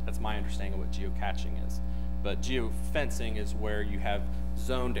it. That's my understanding of what geocaching is. But geofencing is where you have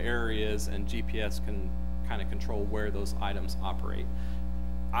zoned areas and GPS can kind of control where those items operate.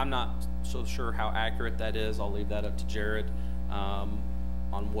 I'm not so sure how accurate that is. I'll leave that up to Jared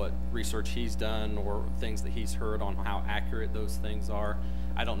on what research he's done or things that he's heard on how accurate those things are.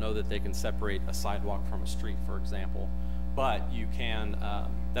 I don't know that they can separate a sidewalk from a street, for example, but you can,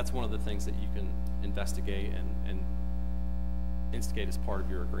 that's one of the things that you can investigate and instigate as part of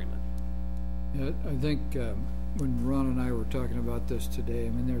your agreement. Yeah, I think when Ron and I were talking about this today, I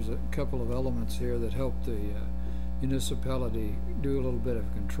mean, there's a couple of elements here that help the municipality do a little bit of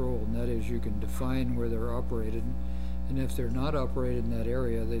control, and that is you can define where they're operated, and if they're not operated in that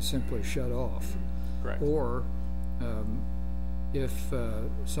area, they simply shut off. Correct. Or if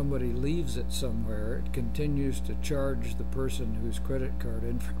somebody leaves it somewhere, it continues to charge the person whose credit card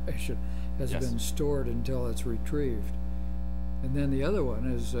information has been stored until it's retrieved. And then the other one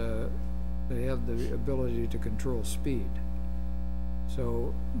is they have the ability to control speed.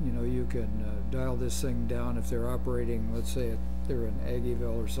 So, you know, you can dial this thing down if they're operating, let's say they're in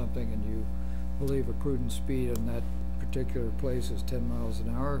Aggieville or something, and you believe a prudent speed in that particular place is 10 miles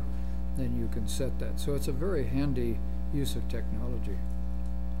an hour, then you can set that. So it's a very handy use of technology.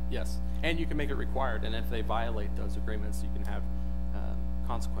 Yes, and you can make it required, and if they violate those agreements, you can have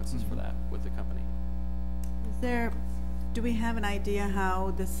consequences for that with the company. Do we have an idea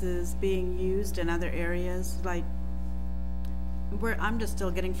how this is being used in other areas? Like, I'm just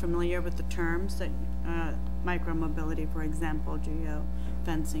still getting familiar with the terms, that micromobility, for example,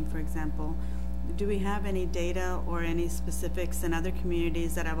 geofencing, for example. Do we have any data or any specifics in other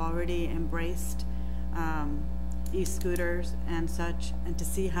communities that have already embraced e-scooters and such, and to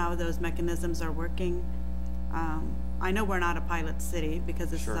see how those mechanisms are working? I know we're not a pilot city because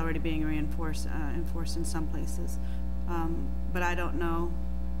this is already being enforced in some places, but I don't know.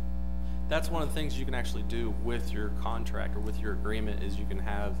 That's one of the things you can actually do with your contract or with your agreement is you can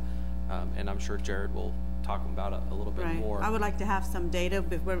have, and I'm sure Jared will talk about it a little bit more. I would like to have some data.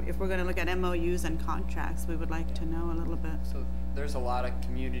 If we're going to look at MOUs and contracts, we would like to know a little bit. So there's a lot of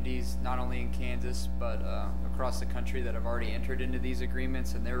communities, not only in Kansas, but across the country that have already entered into these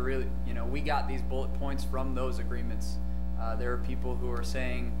agreements, and they're really, you know, we got these bullet points from those agreements. There are people who are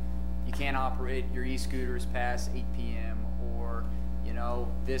saying you can't operate your e-scooters past 8 p.m. or, you know,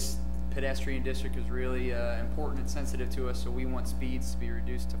 this pedestrian district is really important and sensitive to us, so we want speeds to be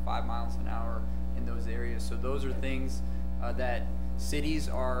reduced to 5 miles an hour in those areas. So those are things that cities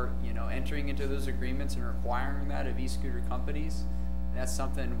are, you know, entering into those agreements and requiring that of e-scooter companies. And that's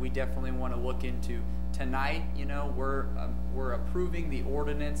something we definitely want to look into. Tonight, you know, we're approving the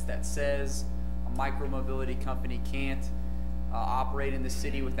ordinance that says a micromobility company can't operate in the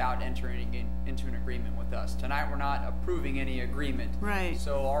city without entering into an agreement with us. Tonight we're not approving any agreement. Right.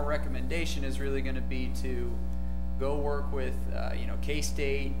 So our recommendation is really going to be to go work with you know,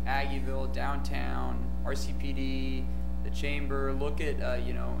 K-State, Aggieville, downtown, RCPD, the chamber, look at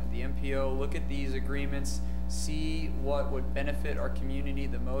you know, the MPO, look at these agreements, see what would benefit our community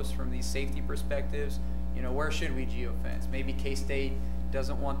the most from these safety perspectives. You know, where should we geofence? Maybe K-State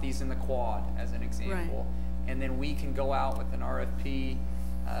doesn't want these in the quad, as an example. Right. And then we can go out with an RFP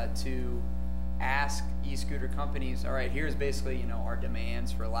to ask e-scooter companies, all right, here's basically, you know, our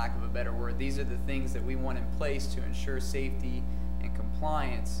demands, for lack of a better word. These are the things that we want in place to ensure safety and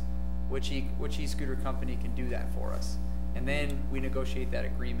compliance. Which e-scooter company can do that for us? And then we negotiate that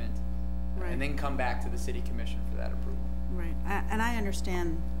agreement, and then come back to the city commission for that approval. Right, and I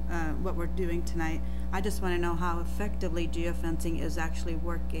understand what we're doing tonight. I just want to know how effectively geofencing is actually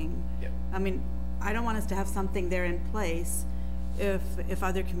working. Yep. I mean, I don't want us to have something there in place if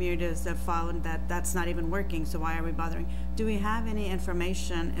other communities have found that that's not even working, so why are we bothering? Do we have any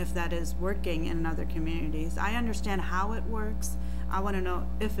information if that is working in other communities? I understand how it works. I want to know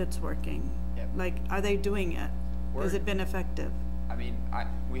if it's working. Yep. Like, are they doing it? Has it been effective? I mean,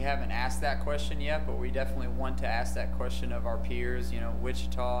 we haven't asked that question yet, but we definitely want to ask that question of our peers. You know,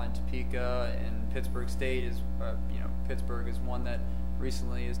 Wichita and Topeka and Pittsburgh State is, you know, Pittsburgh is one that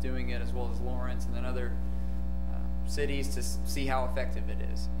recently is doing it, as well as Lawrence, and then other cities, to see how effective it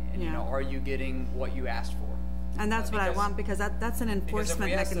is. And, you know, are you getting what you asked for? And that's what I want, because that's an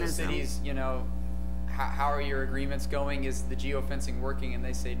enforcement because if we mechanism. ask those cities, you know, how are your agreements going? Is the geofencing working? And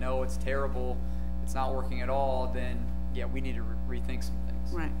they say, no, it's terrible, it's not working at all, then yeah, we need to rethink some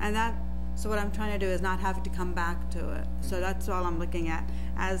things. Right, and so what I'm trying to do is not have to come back to it. So that's all I'm looking at.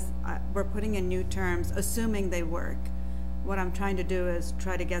 As we're putting in new terms, assuming they work, what I'm trying to do is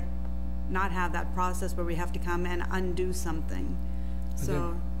try to not have that process where we have to come and undo something.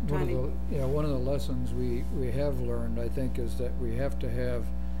 So one of the lessons we have learned, I think, is that we have to have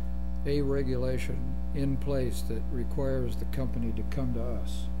a regulation in place that requires the company to come to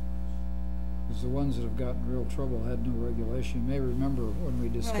us. Because the ones that have gotten real trouble had no regulation. You may remember when we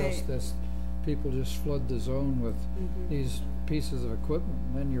discussed this, people just flood the zone with these pieces of equipment,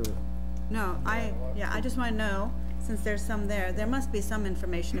 and then you're... No, I just want to know, since there's some there must be some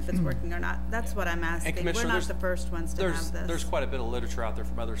information if it's working or not. That's what I'm asking. We're not the first ones to have this. There's quite a bit of literature out there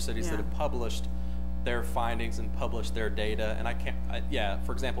from other cities that have published their findings and published their data, and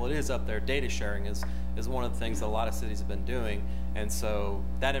for example, it is up there. Data sharing is one of the things that a lot of cities have been doing, and so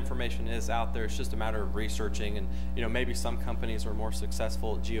that information is out there. It's just a matter of researching, and you know, maybe some companies are more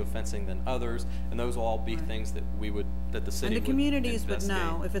successful at geofencing than others, and those will all be things that the city and the communities would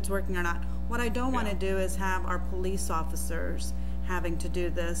know if it's working or not. What I don't want to do is have our police officers having to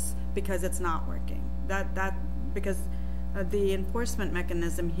do this because it's not working. Because the enforcement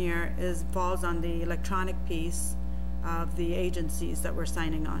mechanism here falls on the electronic piece of the agencies that we're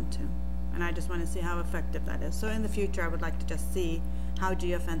signing on to. And I just want to see how effective that is. So in the future, I would like to just see how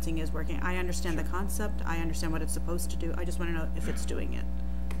geofencing is working. I understand the concept. I understand what it's supposed to do. I just want to know if it's doing it.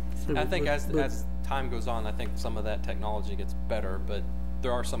 I think as time goes on, I think some of that technology gets better, but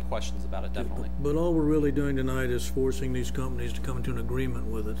there are some questions about it, definitely. But all we're really doing tonight is forcing these companies to come into an agreement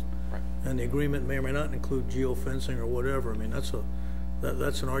with it. Right. And the agreement may or may not include geofencing or whatever. I mean, that's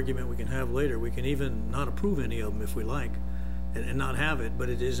an argument we can have later. We can even not approve any of them if we like and not have it. But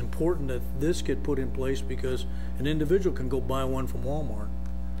it is important that this get put in place because an individual can go buy one from Walmart.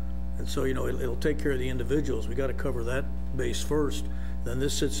 And so, you know, it'll take care of the individuals. We got to cover that base first. Then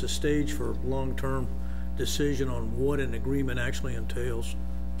this sets the stage for long-term decision on what an agreement actually entails.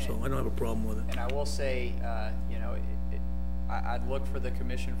 So I don't have a problem with it. And I will say, you know, I'd look for the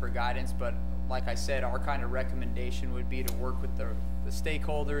commission for guidance, but like I said, our kind of recommendation would be to work with the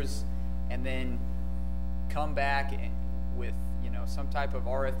stakeholders and then come back with, you know, some type of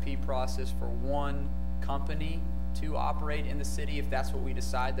RFP process for one company to operate in the city if that's what we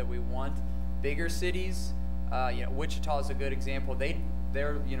decide that we want. Bigger cities, you know, Wichita is a good example.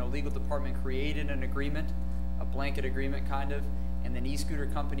 Their you know, legal department created an agreement, a blanket agreement kind of, and then e-scooter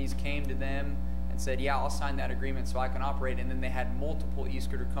companies came to them and said, yeah, I'll sign that agreement so I can operate, and then they had multiple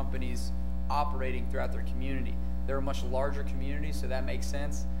e-scooter companies operating throughout their community. They're a much larger community, so that makes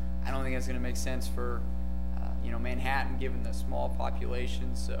sense. I don't think that's going to make sense for you know, Manhattan given the small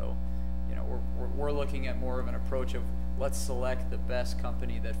population, so you know, we're looking at more of an approach of let's select the best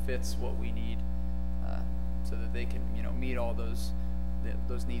company that fits what we need so that they can, you know, meet all those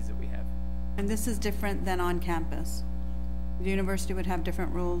needs that we have. And this is different than on campus. The university would have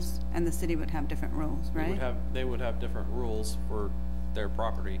different rules and the city would have different rules, right? They would have different rules for their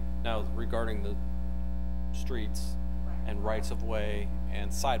property. Now, regarding the streets and rights of way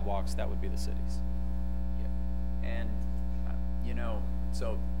and sidewalks, that would be the city's. Yeah. And, you know,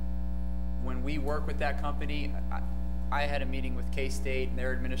 so when we work with that company, I had a meeting with K-State and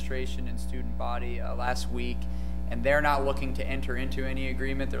their administration and student body last week, and they're not looking to enter into any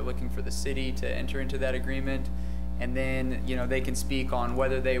agreement. They're looking for the city to enter into that agreement, and then, you know, they can speak on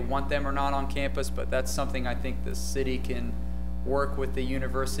whether they want them or not on campus, but that's something I think the city can work with the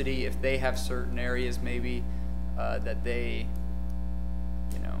university if they have certain areas maybe that they,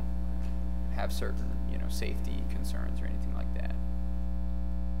 you know, have certain, you know, safety concerns or anything like that.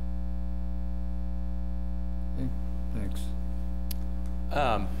 Okay, thanks.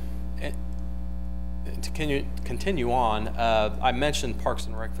 To continue on, I mentioned Parks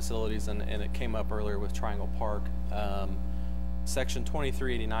and Rec facilities, and it came up earlier with Triangle Park. Section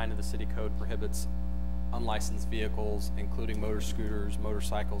 2389 of the City Code prohibits unlicensed vehicles, including motor scooters,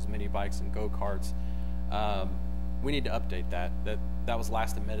 motorcycles, mini bikes, and go-karts. We need to update that. That was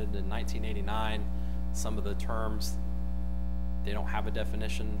last amended in 1989. Some of the terms, they don't have a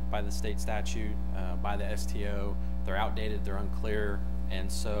definition by the state statute, by the STO. They're outdated, they're unclear,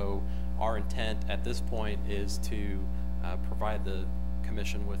 and so our intent at this point is to provide the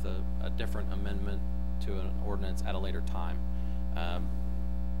commission with a different amendment to an ordinance at a later time.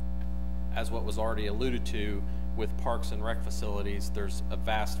 As what was already alluded to with parks and rec facilities, there's a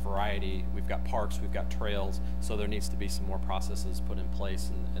vast variety. We've got parks, we've got trails, so there needs to be some more processes put in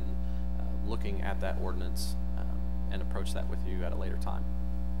place and looking at that ordinance and approach that with you at a later time.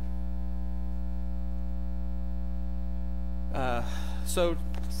 So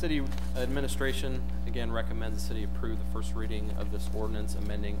city administration again recommends the city approve the first reading of this ordinance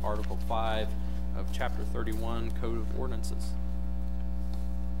amending Article 5 of Chapter 31 Code of Ordinances.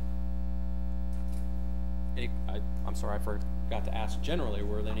 I'm sorry, I forgot to ask generally,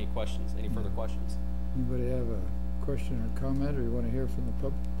 were there any questions, any further questions? Anybody have a question or comment, or you want to hear from the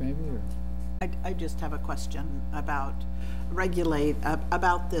public maybe? Or? I just have a question about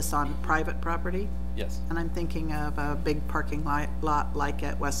about this on private property. Yes. And I'm thinking of a big parking lot like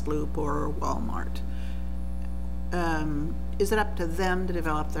at West Loop or Walmart. Is it up to them to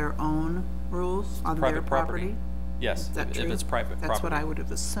develop their own rules on their property? Yes, Is that true? If it's private property. That's what I would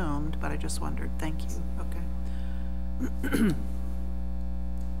have assumed, but I just wondered. Thank you. Okay.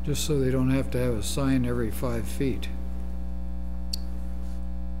 Just so they don't have to have a sign every 5 feet.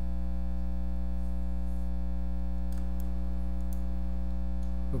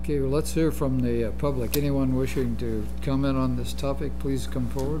 Okay, well, let's hear from the public. Anyone wishing to comment on this topic, please come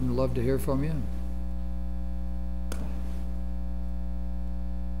forward, and love to hear from you.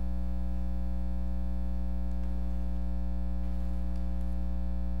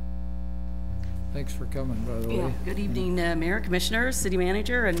 Thanks for coming, by the way. Yeah. Good evening, Mayor, Commissioners, City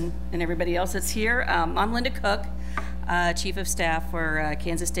Manager, and everybody else that's here. I'm Linda Cook, Chief of Staff for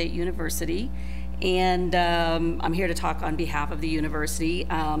Kansas State University, and I'm here to talk on behalf of the university.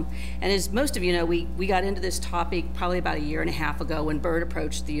 And as most of you know, we got into this topic probably about 1.5 years ago when Byrd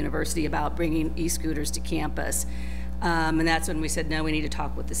approached the university about bringing e-scooters to campus. And that's when we said, no, we need to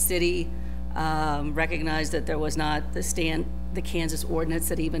talk with the city, recognize that there was not the Kansas ordinance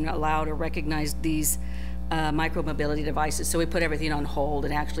that even allowed or recognized these micro-mobility devices. So we put everything on hold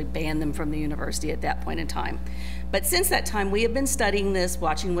and actually banned them from the university at that point in time. But since that time, we have been studying this,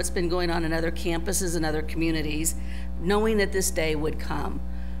 watching what's been going on in other campuses and other communities, knowing that this day would come.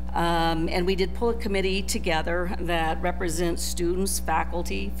 And we did pull a committee together that represents students,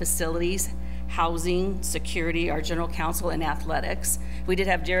 faculty, facilities, housing, security, our general counsel, and athletics. We did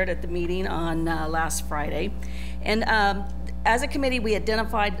have Jared at the meeting on last Friday. And as a committee, we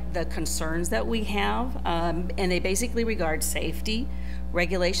identified the concerns that we have, and they basically regard safety,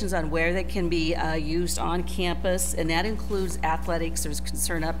 regulations on where they can be used on campus, and that includes athletics. There's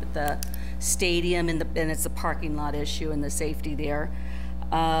concern up at the stadium, and it's the parking lot issue and the safety there.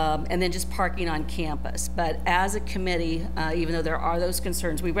 And then just parking on campus. But as a committee, even though there are those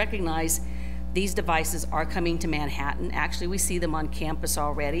concerns, we recognize these devices are coming to Manhattan. Actually, we see them on campus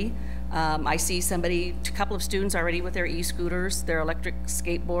already. I see a couple of students already with their e-scooters, their electric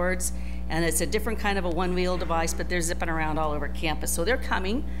skateboards, and it's a different kind of a one-wheel device, but they're zipping around all over campus. So they're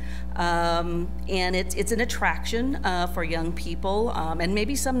coming, and it's an attraction for young people, and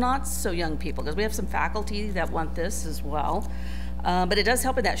maybe some not so young people, because we have some faculty that want this as well. But it does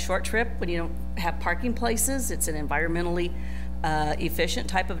help in that short trip when you don't have parking places. It's an environmentally efficient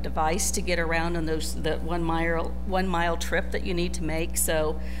type of device to get around on the 1 mile trip that you need to make.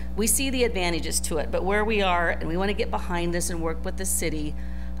 So we see the advantages to it, but where we are, and we want to get behind this and work with the city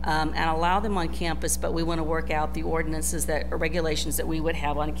and allow them on campus, but we want to work out the ordinances or regulations that we would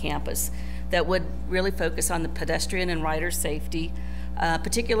have on campus that would really focus on the pedestrian and rider safety,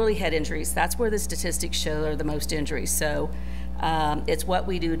 particularly head injuries. That's where the statistics show are the most injuries. So it's what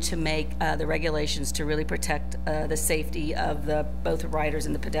we do to make the regulations to really protect the safety of both the riders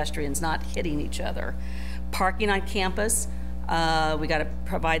and the pedestrians not hitting each other. Parking on campus, we got to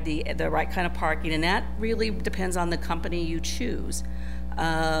provide the right kind of parking, and that really depends on the company you choose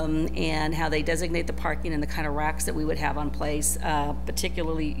and how they designate the parking and the kind of racks that we would have on place,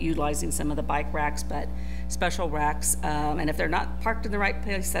 particularly utilizing some of the bike racks, but special racks. And if they're not parked in the right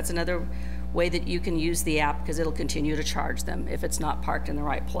place, that's another way that you can use the app, because it'll continue to charge them if it's not parked in the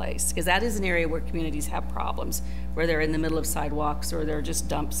right place, because that is an area where communities have problems, where they're in the middle of sidewalks or they're just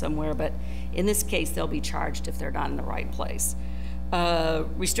dumped somewhere. But in this case, they'll be charged if they're not in the right place.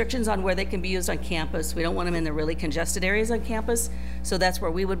 Restrictions on where they can be used on campus. We don't want them in the really congested areas on campus. So that's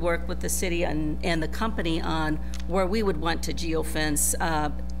where we would work with the city and the company on where we would want to geofence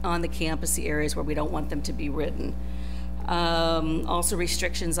on the campus, the areas where we don't want them to be ridden. Also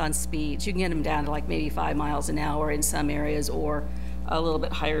restrictions on speeds. You can get them down to like maybe 5 miles an hour in some areas, or a little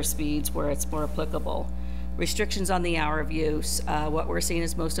bit higher speeds where it's more applicable. Restrictions on the hour of use. What we're seeing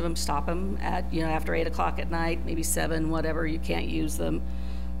is most of them stop them at, after 8 o'clock at night, maybe 7, whatever, you can't use them.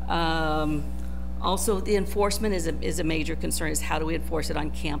 Also, the enforcement is a major concern, is how do we enforce it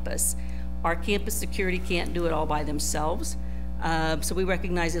on campus? Our campus security can't do it all by themselves. So we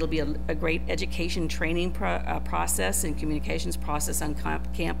recognize it'll be a great education training process and communications process on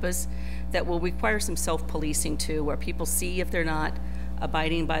campus that will require some self-policing too, where people see if they're not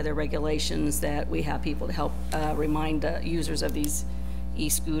abiding by the regulations, that we have people to help remind users of these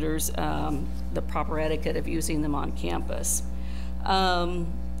e-scooters the proper etiquette of using them on campus.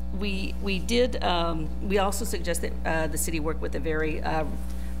 We also suggest that the city work with a very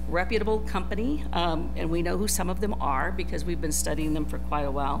reputable company, and we know who some of them are because we've been studying them for quite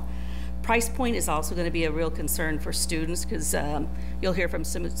a while. Price point is also going to be a real concern for students, because you'll hear from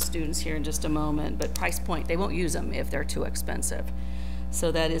some students here in just a moment, but price point, they won't use them if they're too expensive. So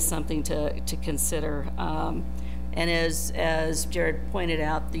that is something to consider. And as Jared pointed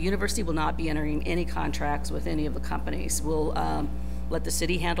out, the university will not be entering any contracts with any of the companies. We'll let the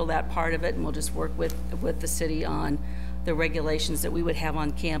city handle that part of it, and we'll just work with the city on the regulations that we would have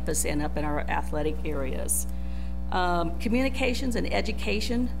on campus and up in our athletic areas. Communications and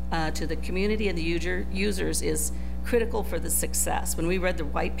education to the community and the users is critical for the success. When we read the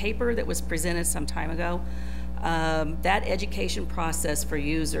white paper that was presented some time ago, that education process for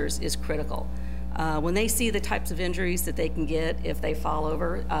users is critical. When they see the types of injuries that they can get if they fall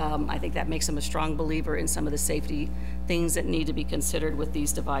over, I think that makes them a strong believer in some of the safety things that need to be considered with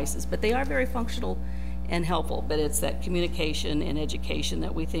these devices. But they are very functional and helpful, but it's that communication and education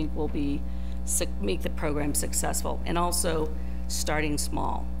that we think will make the program successful, and also starting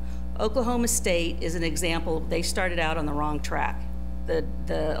small. Oklahoma State is an example. They started out on the wrong track.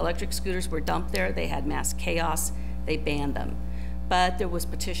 The electric scooters were dumped there. They had mass chaos. They banned them. But there was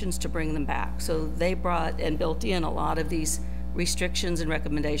petitions to bring them back. So they brought and built in a lot of these restrictions and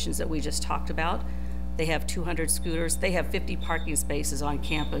recommendations that we just talked about. They have 200 scooters. They have 50 parking spaces on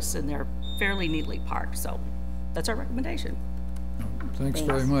campus, and they're fairly neatly parked. So that's our recommendation. Thanks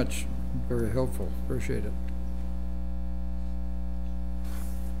very much. Very helpful. Appreciate it.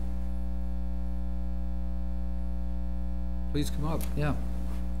 Please come up. Yeah.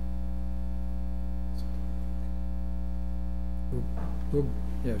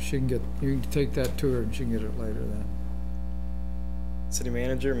 Yeah, she can get, you can take that to her and she can get it later then. City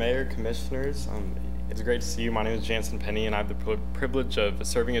Manager, Mayor, Commissioners, it's great to see you. My name is Jansen Penny, and I have the privilege of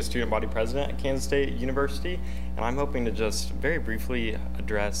serving as Student Body President at Kansas State University, and I'm hoping to just very briefly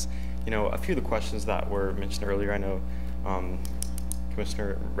address, a few of the questions that were mentioned earlier. I know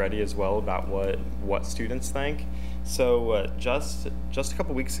Commissioner Reddy as well about what students think. So just a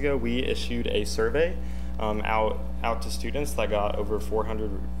couple weeks ago, we issued a survey out to students that got over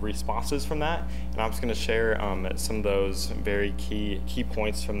 400 responses from that, and I'm just going to share some of those very key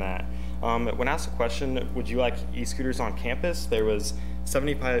points from that. When asked the question, would you like e-scooters on campus, there was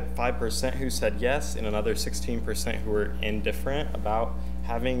 75% who said yes, and another 16% who were indifferent about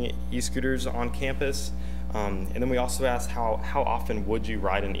having e-scooters on campus. And then we also asked how often would you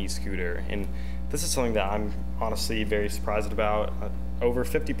ride an e-scooter, and this is something that I'm honestly very surprised about. Over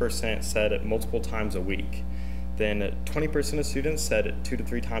 50% said multiple times a week. Then 20% of students said 2 to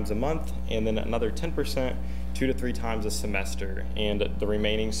 3 times a month, and then another 10% 2 to 3 times a semester. And the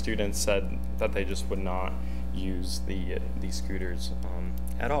remaining students said that they just would not use these scooters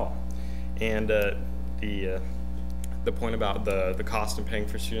at all. And the point about the cost and paying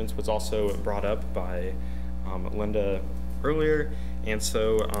for students was also brought up by Linda earlier. And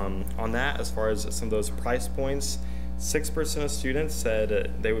so on that, as far as some of those price points, 6% of students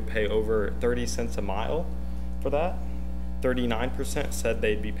said they would pay over 30 cents a mile for that. 39% said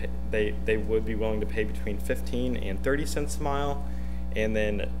they would be willing to pay between 15 and 30 cents a mile, and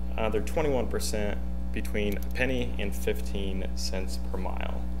then another 21% between a penny and 15 cents per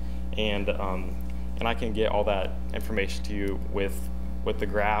mile. And I can get all that information to you with the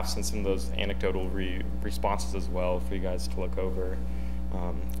graphs and some of those anecdotal responses as well for you guys to look over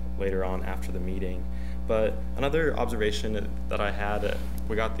later on after the meeting. But another observation that I had,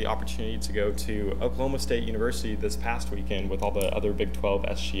 we got the opportunity to go to Oklahoma State University this past weekend with all the other Big 12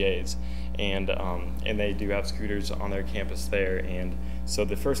 SGAs, and they do have scooters on their campus there. And so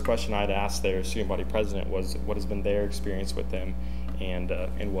the first question I'd asked their student body president was what has been their experience with them,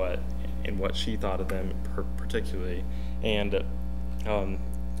 and what she thought of them particularly, and kind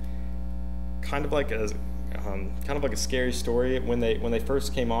of like a scary story. When they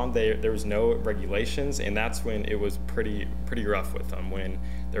first came on, there was no regulations, and that's when it was pretty rough with them. When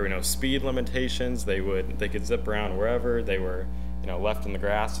there were no speed limitations, they could zip around wherever they were, left in the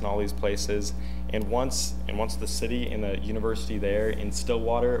grass and all these places. And once the city and the university there in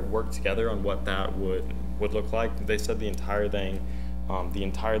Stillwater worked together on what that would look like, they said the entire thing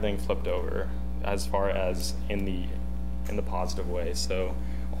flipped over as far as in the positive way. So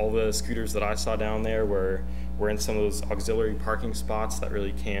all the scooters that I saw down there were in some of those auxiliary parking spots that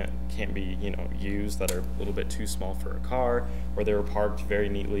really can't be used, that are a little bit too small for a car, or they were parked very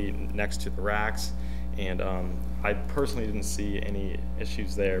neatly next to the racks. And I personally didn't see any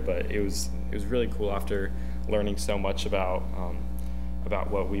issues there, but it was really cool after learning so much about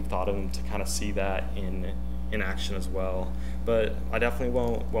what we've thought of them to kind of see that in action as well. But I definitely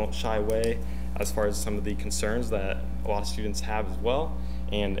won't shy away as far as some of the concerns that a lot of students have as well,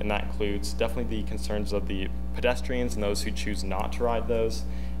 and that includes definitely the concerns of the pedestrians and those who choose not to ride those,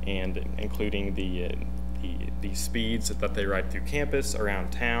 and including the speeds that they ride through campus,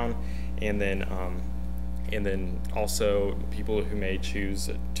 around town, and then also people who may choose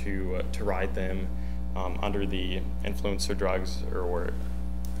to ride them under the influence of drugs or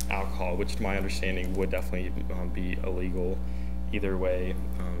alcohol, which to my understanding would definitely be illegal either way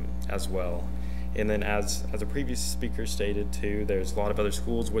as well. And then as a previous speaker stated too, there's a lot of other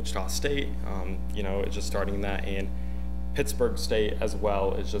schools. Wichita State, it's just starting that, and Pittsburgh State as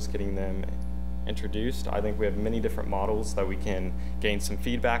well is just getting them introduced. I think we have many different models that we can gain some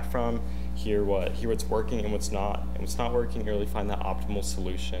feedback from, hear what's working and what's not working, and really find that optimal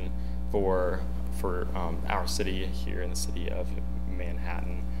solution for our city here in the city of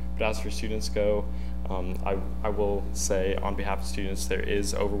Manhattan. But as for students go, I will say on behalf of students, there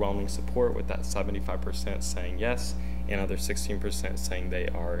is overwhelming support, with that 75% saying yes and other 16% saying they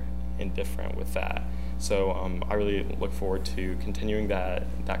are indifferent with that. So I really look forward to continuing that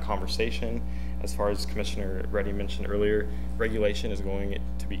conversation. As far as Commissioner Reddy mentioned earlier, regulation is going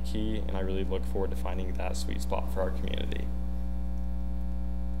to be key, and I really look forward to finding that sweet spot for our community.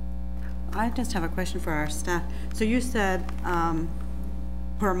 I just have a question for our staff. So you said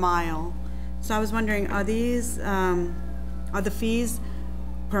per mile. So I was wondering, are these, are the fees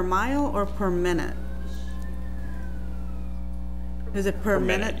per mile or per minute? Is it per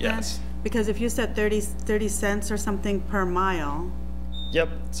minute then? Yes. Because if you said 30 cents or something per mile. Yep,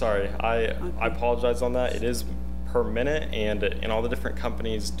 sorry, I apologize on that. It is per minute, and all the different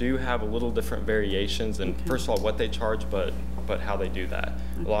companies do have a little different variations in, first of all, what they charge, but how they do that.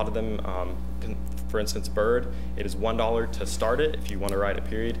 A lot of them, for instance, Bird, it is $1 to start it if you want to ride a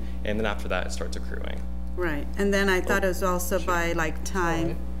period, and then after that it starts accruing. Right, and then I thought it was also by like time.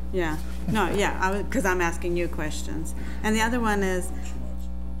 Right. Yeah, no, yeah, because I'm asking you questions. And the other one is,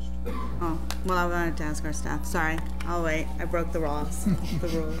 oh, well, I wanted to ask our staff. Sorry, I'll wait. I broke the rules. The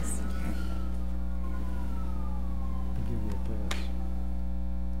rules.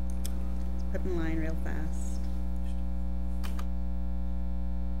 Put in line real fast.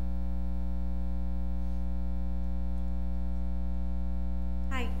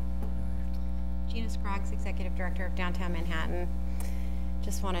 Hi, Gina Scroggs, Executive Director of Downtown Manhattan.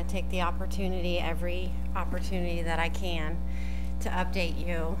 Just want to take the opportunity, every opportunity that I can, to update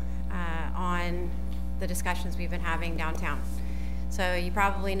you on the discussions we've been having downtown. So you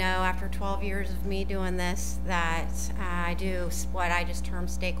probably know, after 12 years of me doing this, that I do what I just term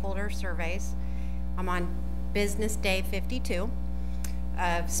stakeholder surveys. I'm on business day 52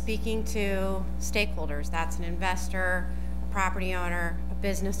 of speaking to stakeholders. That's an investor, a property owner, a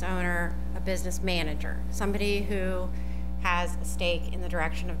business manager, somebody who has a stake in the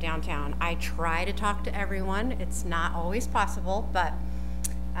direction of downtown. I try to talk to everyone. It's not always possible, but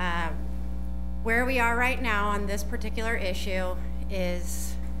where we are right now on this particular issue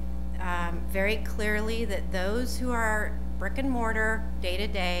is very clearly that those who are brick and mortar,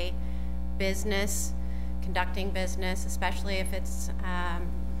 day-to-day business, conducting business, especially if it's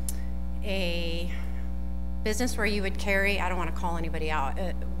a business where you would carry, I don't want to call anybody out,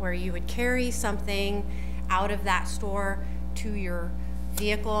 where you would carry something out of that store to your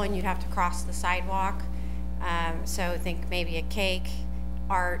vehicle and you'd have to cross the sidewalk. So think maybe a cake,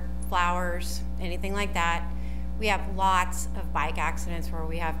 art, flowers, anything like that. We have lots of bike accidents where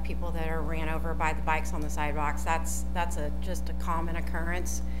we have people that are ran over by the bikes on the sidewalks. That's just a common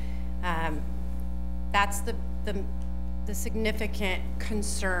occurrence. That's the significant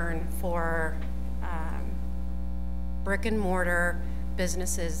concern for brick and mortar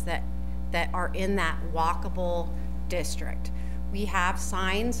businesses that are in that walkable district. We have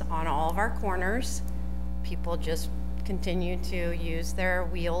signs on all of our corners. People just continue to use their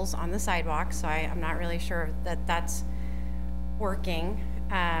wheels on the sidewalk, so I'm not really sure that that's working.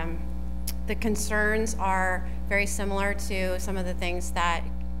 The concerns are very similar to some of the things that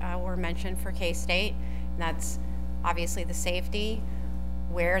were mentioned for K-State, and that's obviously the safety,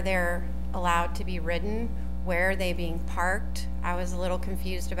 where they're allowed to be ridden, where are they being parked. I was a little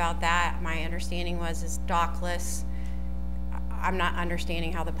confused about that. My understanding was is dockless. I'm not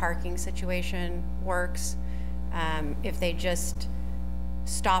understanding how the parking situation works. If they just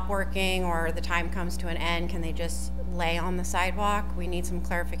stop working or the time comes to an end, can they just lay on the sidewalk? We need some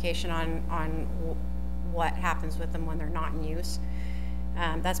clarification on what happens with them when they're not in use.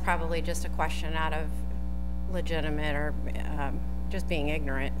 That's probably just a question out of legitimate or just being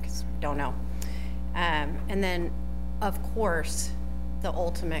ignorant, because we don't know. And then, of course, the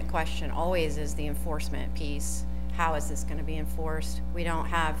ultimate question always is the enforcement piece. How is this going to be enforced? We don't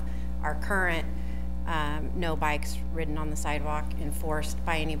have our current no bikes ridden on the sidewalk enforced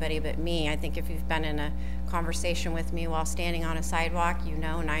by anybody but me. I think if you've been in a conversation with me while standing on a sidewalk, you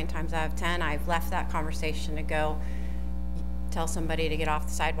know 9 times out of 10 I've left that conversation to go tell somebody to get off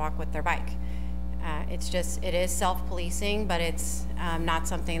the sidewalk with their bike. It is self-policing, but it's not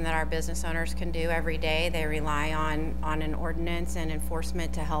something that our business owners can do every day. They rely on an ordinance and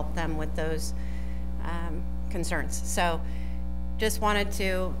enforcement to help them with those concerns. So just wanted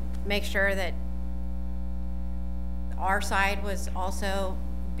to make sure that our side was also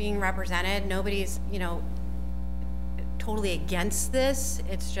being represented. Nobody's, totally against this.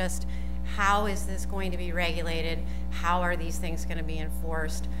 It's just, how is this going to be regulated? How are these things going to be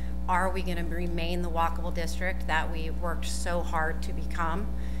enforced? Are we going to remain the walkable district that we worked so hard to become?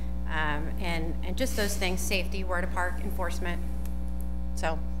 And just those things, safety, where to park, enforcement.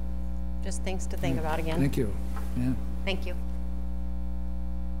 So just things to think about again. Thank you. Yeah. Thank you.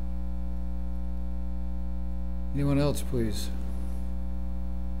 Anyone else, please?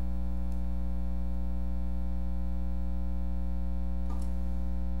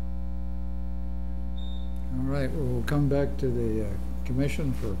 All right, we'll come back to the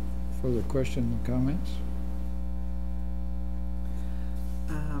commission for further questions and comments.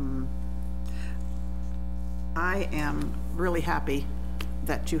 I am really happy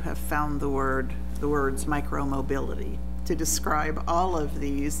that you have found the words micromobility to describe all of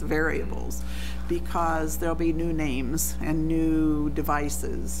these variables, because there'll be new names and new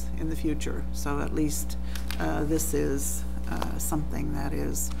devices in the future. So at least this is something that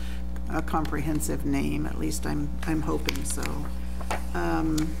is a comprehensive name. At least I'm hoping so.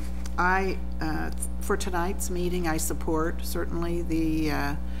 For tonight's meeting, I support certainly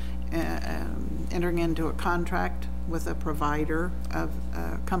the entering into a contract with a provider of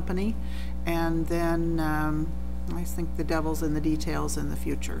a company, and then I think the devil's in the details in the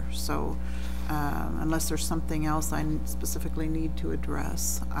future. So unless there's something else I specifically need to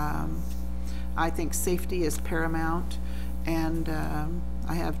address, I think safety is paramount, and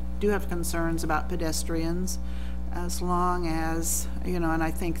I do have concerns about pedestrians, as long as, and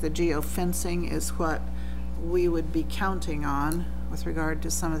I think the geofencing is what we would be counting on with regard to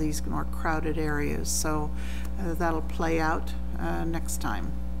some of these more crowded areas. So that'll play out next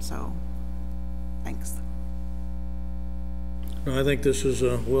time. So thanks. No, I think this is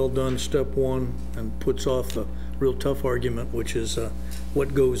a well done step one, and puts off the real tough argument, which is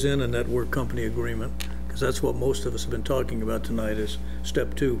what goes in a network company agreement, because that's what most of us have been talking about tonight, is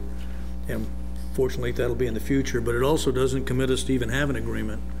step 2. And fortunately, that'll be in the future, but it also doesn't commit us to even have an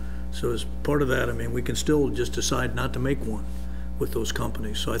agreement. So as part of that, I mean, we can still just decide not to make one with those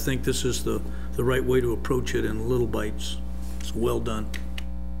companies. So I think this is the right way to approach it in little bites. It's well done.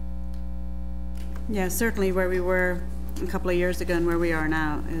 Yeah, certainly where we were a couple of years ago and where we are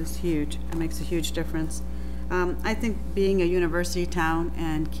now is huge. It makes a huge difference. I think being a university town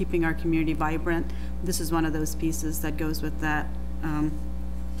and keeping our community vibrant, this is one of those pieces that goes with that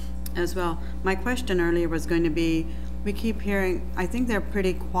as well. My question earlier was going to be, we keep hearing, I think they're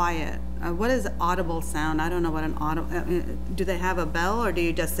pretty quiet. What is audible sound? I don't know what an audible, do they have a bell, or do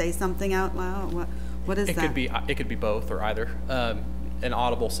you just say something out loud? What is that? It could be both or either. An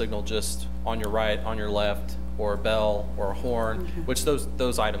audible signal just on your right, on your left, or a bell or a horn, which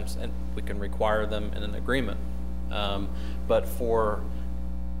those items, and we can require them in an agreement. But for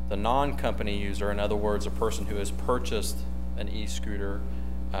the non-company user, in other words, a person who has purchased an e-scooter,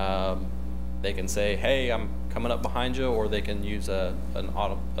 they can say, "Hey, I'm coming up behind you," or they can use a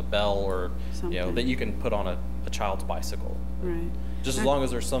bell, or something that you can put on a child's bicycle. Right. Just as long as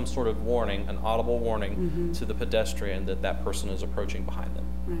there's some sort of warning, an audible warning to the pedestrian that that person is approaching behind them.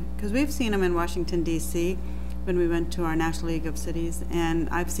 Right. Because we've seen them in Washington D.C. when we went to our National League of Cities, and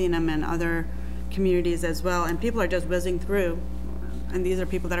I've seen them in other communities as well, and people are just whizzing through. And these are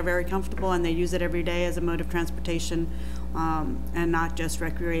people that are very comfortable and they use it every day as a mode of transportation, and not just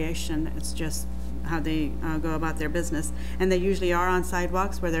recreation. It's just how they go about their business. And they usually are on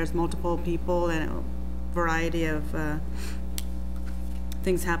sidewalks where there's multiple people and a variety of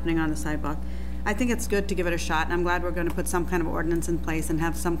things happening on the sidewalk. I think it's good to give it a shot, and I'm glad we're going to put some kind of ordinance in place and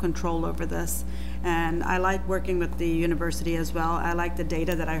have some control over this. And I like working with the university as well. I like the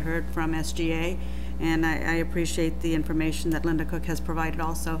data that I heard from SGA, and I appreciate the information that Linda Cook has provided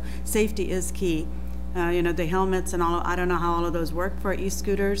also. Safety is key. You know, the helmets and all, I don't know how all of those work for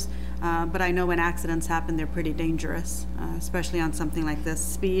e-scooters, but I know when accidents happen, they're pretty dangerous, especially on something like this.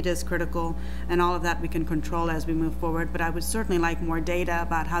 Speed is critical, and all of that we can control as we move forward, but I would certainly like more data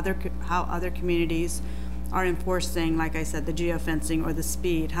about how other communities are enforcing, like I said, the geofencing or the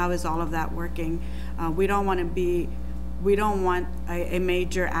speed. How is all of that working? We don't want a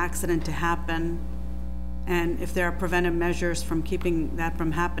major accident to happen, and if there are preventive measures from keeping that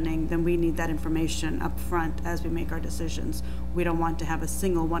from happening, then we need that information up front as we make our decisions. We don't want to have a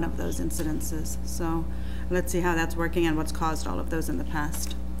single one of those incidences. So let's see how that's working and what's caused all of those in the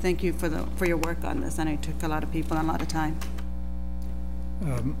past. Thank you for your work on this. I know it took a lot of people and a lot of time.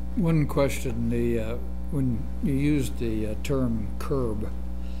 One question, when you used the term curb,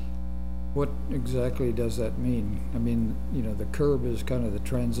 what exactly does that mean? I mean, you know, the curb is kind of the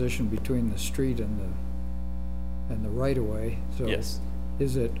transition between the street and the right-of-way. So yes.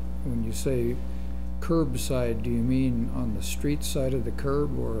 Is it, when you say curbside, do you mean on the street side of the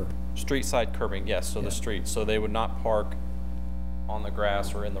curb or? Street side curbing, yes, so Yeah. the street. So they would not park on the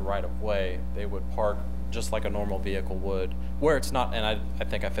grass or in the right-of-way. They would park just like a normal vehicle would, where it's not, and I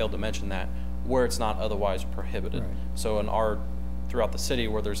think I failed to mention that, where it's not otherwise prohibited. Right. So throughout the city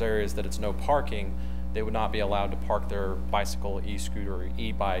where there's areas that it's no parking, they would not be allowed to park their bicycle, e-scooter, or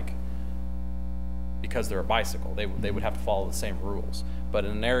e-bike because they're a bicycle. They would have to follow the same rules. But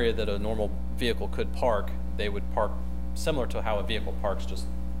in an area that a normal vehicle could park, they would park similar to how a vehicle parks, just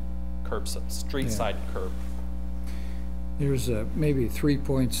street side curb. There's maybe 3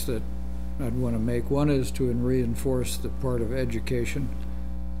 points that I'd want to make. One is to reinforce the part of education.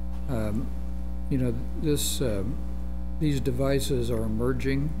 You know, these devices are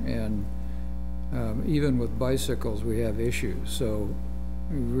emerging, and even with bicycles we have issues. So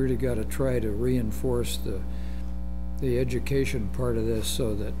we've really got to try to reinforce the education part of this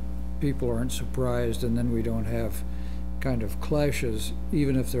so that people aren't surprised, and then we don't have kind of clashes,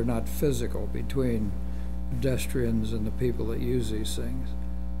 even if they're not physical, between pedestrians and the people that use these things.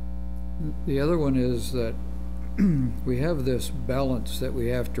 The other one is that we have this balance that we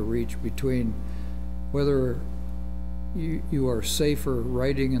have to reach between whether you are safer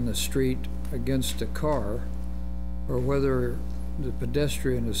riding in the street against a car, or whether the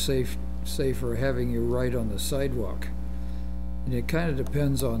pedestrian is safer having you ride on the sidewalk. And it kind of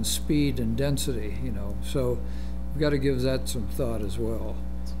depends on speed and density, you know, so we've got to give that some thought as well.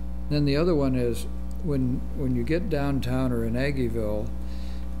 Then the other one is when you get downtown or in Aggieville,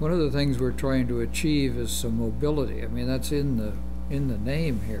 one of the things we're trying to achieve is some mobility. I mean, that's in the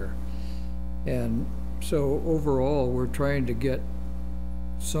name here. And so overall, we're trying to get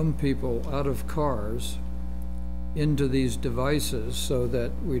some people out of cars into these devices so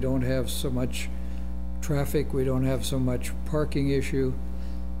that we don't have so much traffic, we don't have so much parking issue.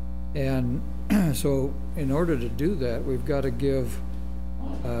 And so in order to do that, we've got to give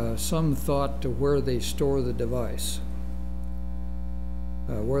some thought to where they store the device,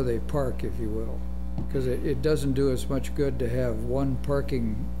 where they park, if you will, because it doesn't do us much good to have one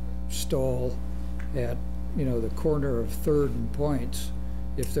parking stall at, you know, the corner of 3rd and Points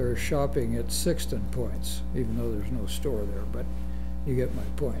if they're shopping at 6th and Points, even though there's no store there, but you get my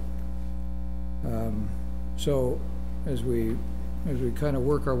point. So as we kind of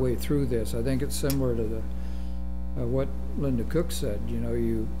work our way through this, I think it's similar to what Linda Cook said. You know,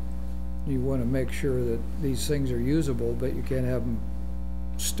 you want to make sure that these things are usable, but you can't have them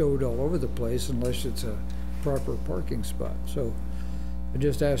stowed all over the place unless it's a proper parking spot. So I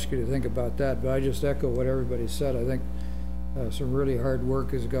just ask you to think about that, but I just echo what everybody said. I think some really hard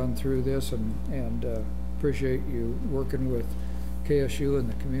work has gone through this, and appreciate you working with KSU and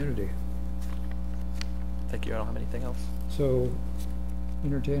the community. Thank you. I don't have anything else. So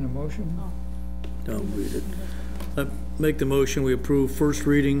entertain a motion? I'll read it. I make the motion we approve first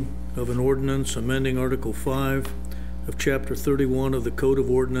reading of an ordinance amending Article 5 of Chapter 31 of the Code of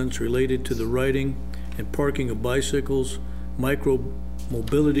Ordinance related to the riding and parking of bicycles,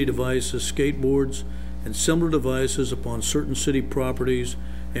 micro-mobility devices, skateboards, and similar devices upon certain city properties,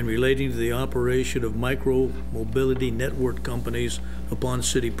 and relating to the operation of micro-mobility network companies upon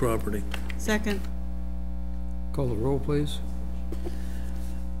city property. Second. Call the roll, please.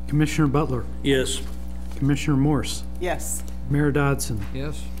 Commissioner Butler, Yes. Commissioner Morse, Yes. Mayor Dodson,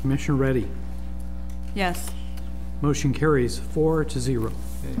 Yes? Commissioner Reddy. Yes. Motion carries 4-0. Okay,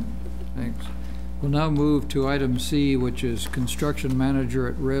 thanks. We'll now move to item C, which is Construction Manager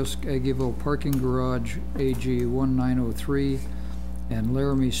at Risk, Aggieville Parking Garage, AG 1903, and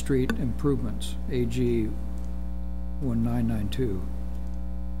Laramie Street Improvements, AG 1992.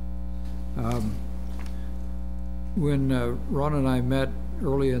 When Ron and I met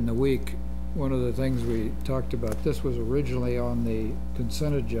early in the week, one of the things we talked about, this was originally on the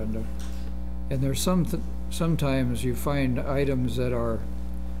consent agenda, and there's sometimes you find items that are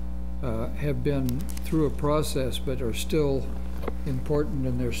have been through a process but are still important,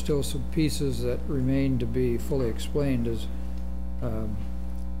 and there's still some pieces that remain to be fully explained. As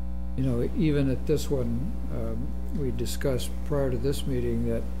you know, even at this one, we discussed prior to this meeting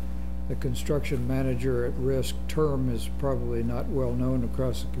that the construction manager at risk term is probably not well known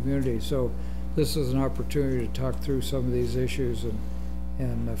across the community. So this is an opportunity to talk through some of these issues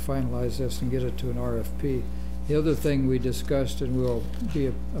and finalize this and get it to an RFP. The other thing we discussed, and we'll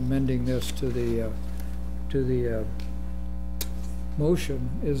be amending this to the motion,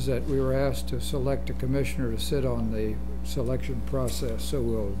 is that we were asked to select a commissioner to sit on the selection process, so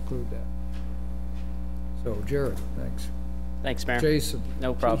we'll include that. So Jared, thanks. Thanks, Mayor. Jason.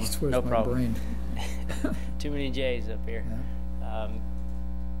 No problem. Jeez, where's no my problem. brain? Too many J's up here. Yeah.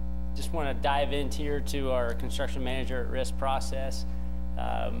 Just want to dive into here to our construction manager at risk process.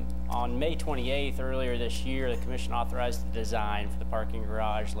 On May 28th, earlier this year, the commission authorized the design for the parking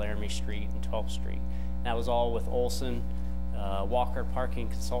garage, Laramie Street and 12th Street. That was all with Olson, Walker Parking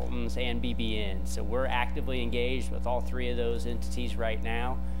Consultants, and BBN. So we're actively engaged with all three of those entities right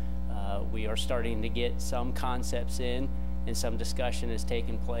now. We are starting to get some concepts in, and some discussion has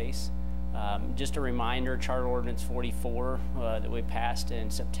taken place. Just a reminder, Charter Ordinance 44 that we passed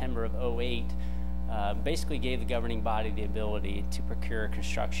in September of '08 basically gave the governing body the ability to procure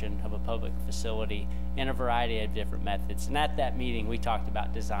construction of a public facility in a variety of different methods. And at that meeting, we talked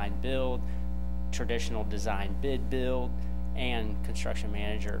about design build, traditional design bid build, and construction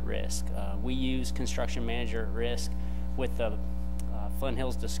manager at risk. We use construction manager at risk with the Flint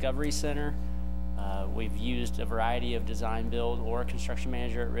Hills Discovery Center. We've used a variety of design build or construction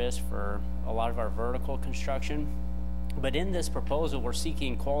manager at risk for a lot of our vertical construction. But in this proposal, we're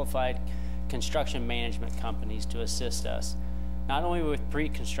seeking qualified construction management companies to assist us, not only with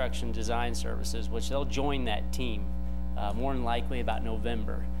pre-construction design services, which they'll join that team more than likely about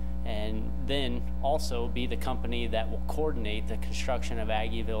November, and then also be the company that will coordinate the construction of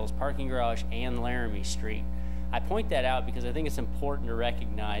Aggieville's parking garage and Laramie Street. I point that out because I think it's important to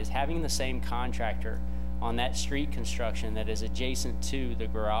recognize having the same contractor on that street construction that is adjacent to the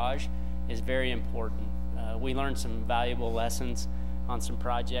garage is very important. We learned some valuable lessons on some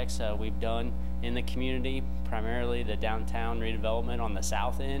projects we've done in the community, primarily the downtown redevelopment on the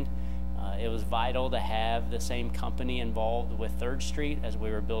south end. It was vital to have the same company involved with 3rd Street as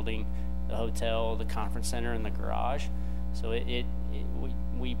we were building the hotel, the conference center, and the garage. So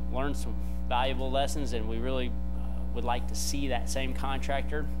we learned some valuable lessons, and we really would like to see that same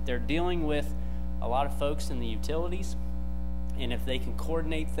contractor. They're dealing with a lot of folks in the utilities, and if they can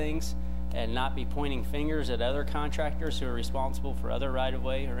coordinate things and not be pointing fingers at other contractors who are responsible for other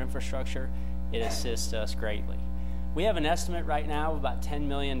right-of-way or infrastructure, it assists us greatly. We have an estimate right now of about $10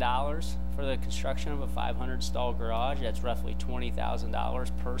 million for the construction of a 500 stall garage. That's roughly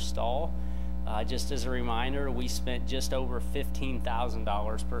 $20,000 per stall. Just as a reminder, we spent just over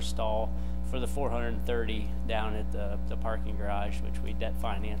 $15,000 per stall for the 430 down at the parking garage, which we debt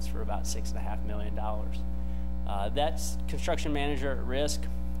financed for about $6.5 million. That's construction manager at risk.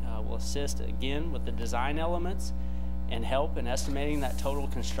 Will assist again with the design elements and help in estimating that total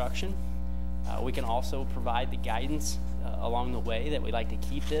construction. We can also provide the guidance along the way that we like to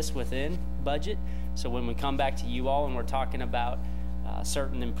keep this within budget. So when we come back to you all and we're talking about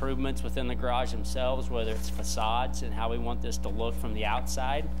certain improvements within the garage themselves, whether it's facades and how we want this to look from the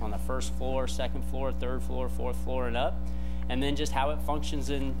outside on the 1st floor, 2nd floor, 3rd floor, 4th floor and up, and then just how it functions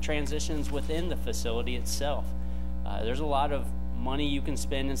and transitions within the facility itself. There's a lot of money you can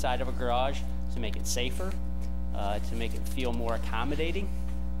spend inside of a garage to make it safer, to make it feel more accommodating,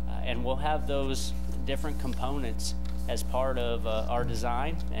 and we'll have those different components as part of our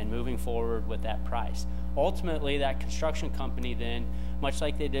design and moving forward with that price. Ultimately, that construction company then, much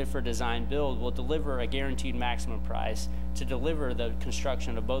like they did for design build, will deliver a guaranteed maximum price to deliver the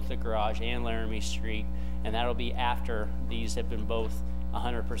construction of both the garage and Laramie Street, and that'll be after these have been both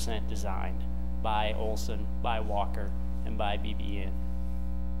 100% designed by Olson, by Walker, and by BBN.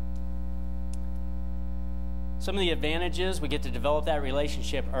 Some of the advantages, we get to develop that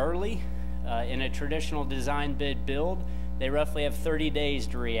relationship early. In a traditional design bid build, they roughly have 30 days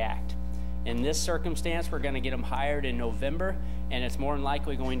to react. In this circumstance, we're going to get them hired in November, and it's more than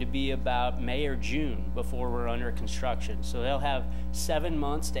likely going to be about May or June before we're under construction. So they'll have 7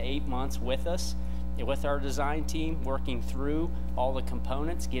 months to 8 months with us, with our design team, working through all the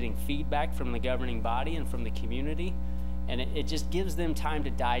components, getting feedback from the governing body and from the community. And it just gives them time to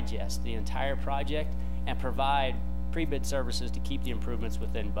digest the entire project and provide pre-bid services to keep the improvements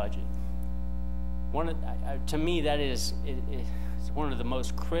within budget. To me, that is one of the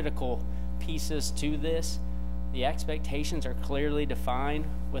most critical pieces to this. The expectations are clearly defined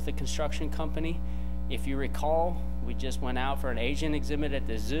with the construction company. If you recall, we just went out for an Asian exhibit at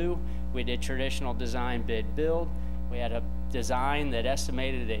the zoo. We did traditional design bid build. We had a design that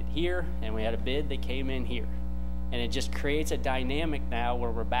estimated it here, and we had a bid that came in here. And it just creates a dynamic now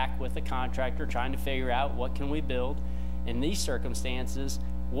where we're back with the contractor trying to figure out what can we build. In these circumstances,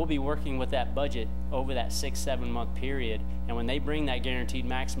 we'll be working with that budget over that 6-7 month period. And when they bring that guaranteed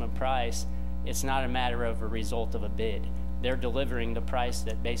maximum price, it's not a matter of a result of a bid. They're delivering the price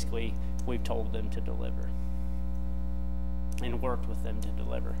that basically we've told them to deliver and worked with them to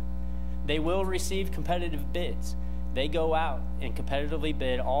deliver. They will receive competitive bids. They go out and competitively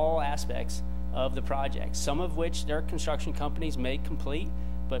bid all aspects of the project, some of which their construction companies may complete,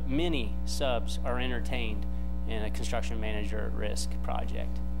 but many subs are entertained in a construction manager at risk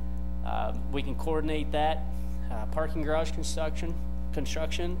project. We can coordinate that parking garage construction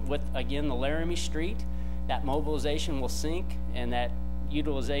with, again, the Laramie Street. That mobilization will sync, and that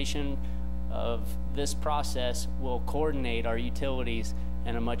utilization of this process will coordinate our utilities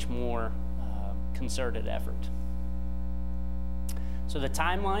in a much more concerted effort. So the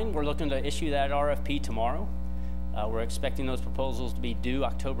timeline, we're looking to issue that RFP tomorrow. We're expecting those proposals to be due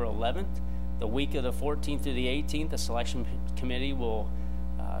October 11th. The week of the 14th through the 18th, the selection committee will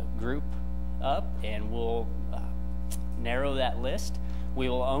group up and we'll narrow that list. We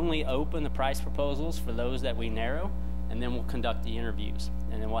will only open the price proposals for those that we narrow, and then we'll conduct the interviews.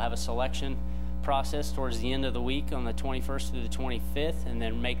 And then we'll have a selection process towards the end of the week on the 21st through the 25th, and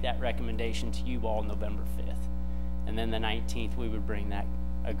then make that recommendation to you all November 5th. And then the 19th, we would bring that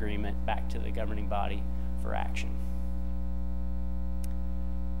agreement back to the governing body for action.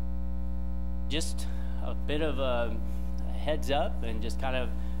 Just a bit of a heads up and just kind of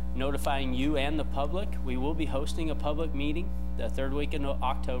notifying you and the public. We will be hosting a public meeting the third week in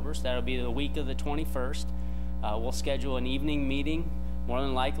October, so that'll be the week of the 21st. We'll schedule an evening meeting, more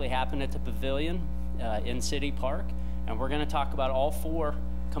than likely happen at the Pavilion in City Park, and we're going to talk about all 4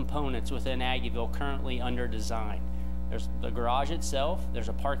 components within Aggieville currently under design. There's the garage itself, there's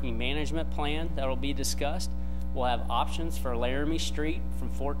a parking management plan that will be discussed. We'll have options for Laramie Street from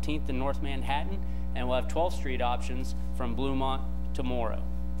 14th to North Manhattan, and we'll have 12th Street options from Bluemont to Morrow.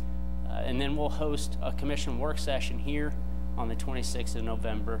 And then we'll host a commission work session here on the 26th of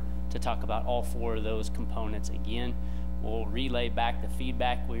November to talk about all 4 of those components again. We'll relay back the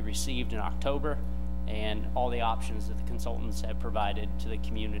feedback we received in October and all the options that the consultants have provided to the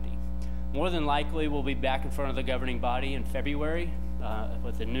community. More than likely, we'll be back in front of the governing body in February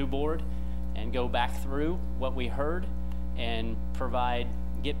with the new board and go back through what we heard and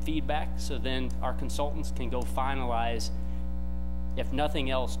get feedback, so then our consultants can go finalize, if nothing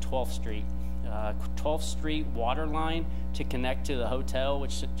else, 12th Street. 12th Street water line to connect to the hotel,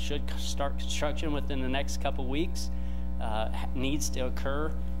 which should start construction within the next couple weeks, needs to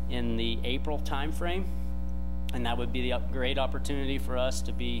occur in the April timeframe, and that would be a great opportunity for us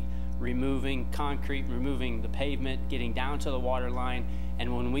to be removing concrete, removing the pavement, getting down to the water line,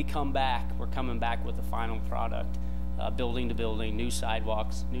 and when we come back, we're coming back with the final product, building to building, new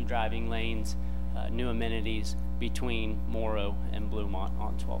sidewalks, new driving lanes, new amenities between Morrow and Bluemont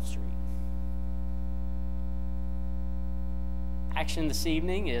on 12th Street. Action this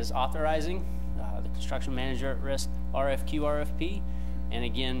evening is authorizing the construction manager at risk RFP, and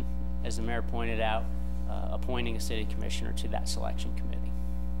again, as the mayor pointed out, appointing a city commissioner to that selection committee.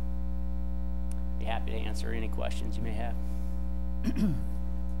 Be happy to answer any questions you may have.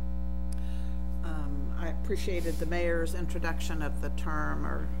 I appreciated the mayor's introduction of the term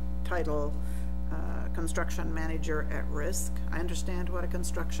or title, construction manager at risk. I understand what a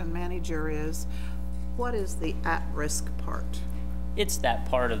construction manager is. What is the at-risk part? It's that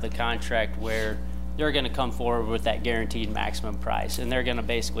part of the contract where they're going to come forward with that guaranteed maximum price, and they're going to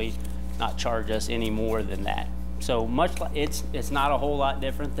basically not charge us any more than that. So much like it's not a whole lot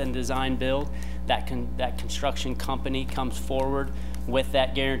different than design build. That construction company comes forward with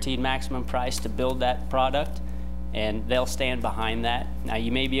that guaranteed maximum price to build that product, and they'll stand behind that. Now,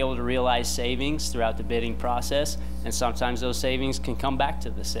 you may be able to realize savings throughout the bidding process, and sometimes those savings can come back to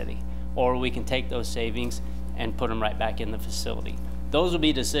the city, or we can take those savings and put them right back in the facility. Those will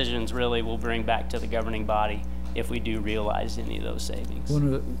be decisions really we'll bring back to the governing body if we do realize any of those savings.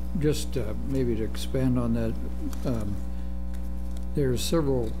 Just maybe to expand on that, there's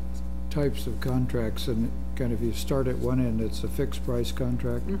several types of contracts, and kind of you start at one end, it's a fixed price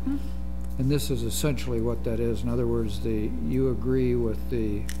contract. Mm-hmm. And this is essentially what that is. In other words, you agree with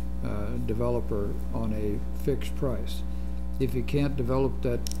the developer on a fixed price. If you can't develop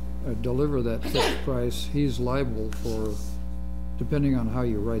that, deliver that fixed price, he's liable for, depending on how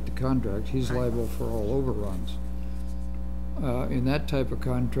you write the contract, he's liable for all overruns. In that type of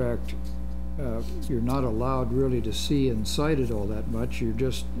contract, you're not allowed really to see inside it all that much.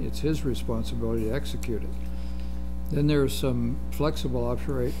 It's his responsibility to execute it. Then there's some flexible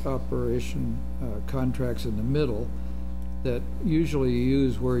operation contracts in the middle that usually you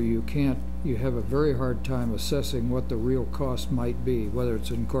use where you have a very hard time assessing what the real cost might be, whether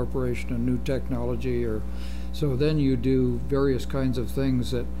it's incorporation of new technology or, so then you do various kinds of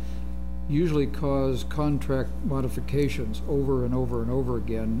things that usually cause contract modifications over and over and over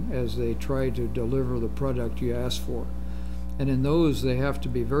again as they try to deliver the product you ask for. And in those, they have to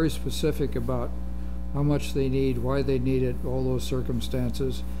be very specific about how much they need, why they need it, all those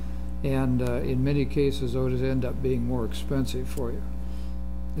circumstances. And in many cases, those end up being more expensive for you.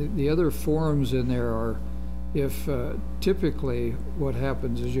 The other forms in there are, if typically what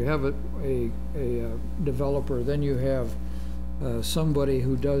happens is you have a developer, then you have somebody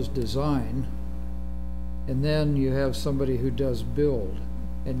who does design, and then you have somebody who does build.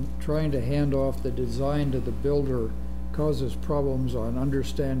 And trying to hand off the design to the builder causes problems on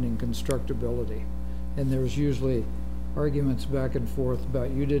understanding constructability. And there's usually arguments back and forth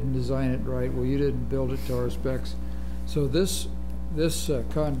about you didn't design it right, well, you didn't build it to our specs. So this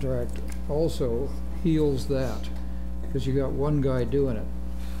contract also heals that, because you got one guy doing it.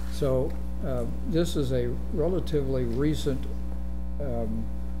 So this is a relatively recent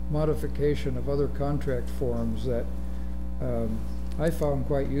modification of other contract forms that I found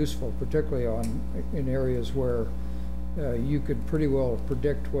quite useful, particularly in areas where you could pretty well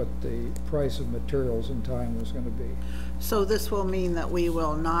predict what the price of materials and time was going to be. So this will mean that we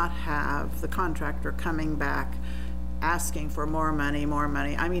will not have the contractor coming back asking for more money, more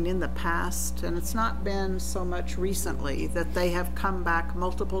money. I mean, in the past, and it's not been so much recently, that they have come back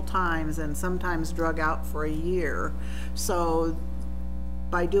multiple times and sometimes drug out for a year. So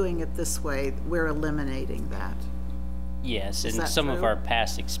by doing it this way, we're eliminating that. Yes, and some of our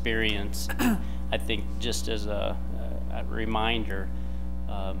past experience, I think just as a reminder,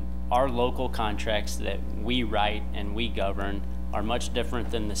 our local contracts that we write and we govern are much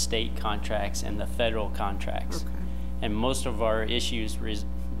different than the state contracts and the federal contracts. Okay. And most of our issues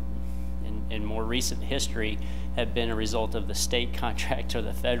in more recent history have been a result of the state contract or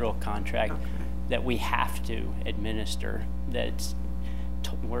the federal contract that we have to administer, that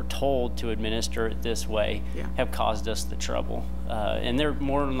we're told to administer it this way, have caused us the trouble. And they're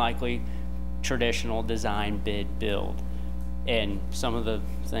more than likely traditional design, bid, build. And some of the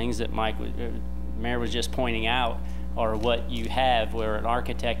things that Mayor was just pointing out are what you have where an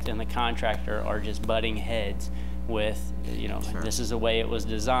architect and the contractor are just butting heads with, this is the way it was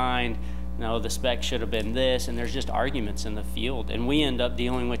designed, no, the spec should have been this, and there's just arguments in the field. And we end up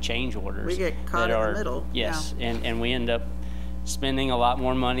dealing with change orders. We get caught in the middle. Yes, and we end up spending a lot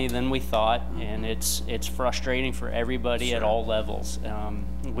more money than we thought, and it's frustrating for everybody at all levels.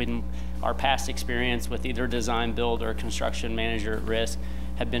 When our past experience with either design, build, or construction manager at risk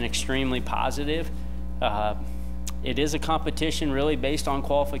have been extremely positive. It is a competition really based on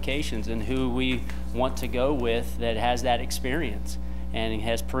qualifications and who we want to go with that has that experience and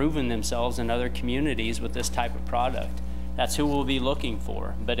has proven themselves in other communities with this type of product. That's who we'll be looking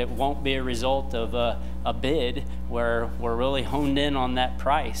for, but it won't be a result of a bid where we're really honed in on that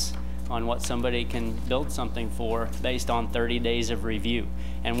price, on what somebody can build something for based on 30 days of review.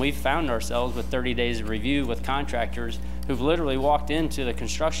 And we've found ourselves with 30 days of review with contractors who've literally walked into the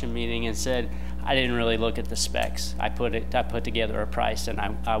construction meeting and said, I didn't really look at the specs. I put together a price and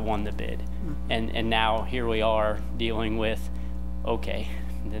I won the bid. And now here we are dealing with, okay,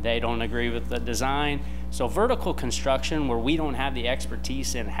 they don't agree with the design. So vertical construction, where we don't have the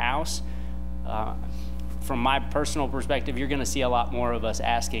expertise in-house, from my personal perspective, you're gonna see a lot more of us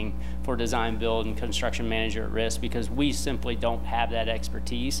asking for design, build, and construction manager at risk because we simply don't have that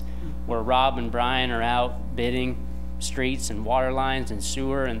expertise. Where Rob and Brian are out bidding streets and water lines and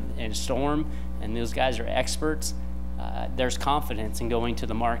sewer and storm, and those guys are experts, there's confidence in going to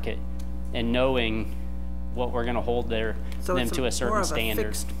the market and knowing what we're going to hold them to a certain standard. More of a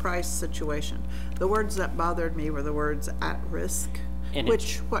fixed price situation. The words that bothered me were the words at risk,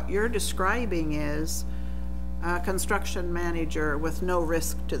 which what you're describing is a construction manager with no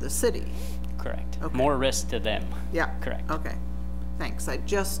risk to the city. Correct. Okay. More risk to them. Yeah. Correct. Okay. Thanks. I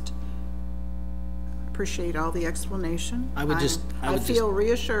just appreciate all the explanation. I feel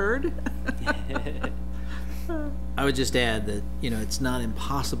reassured. I would just add that, it's not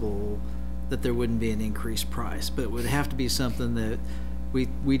impossible that there wouldn't be an increased price, but it would have to be something that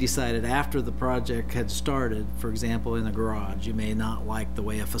we decided after the project had started. For example, in a garage, you may not like the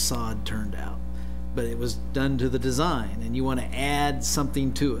way a facade turned out, but it was done to the design and you want to add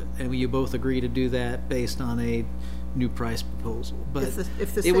something to it, and you both agree to do that based on a new price proposal. But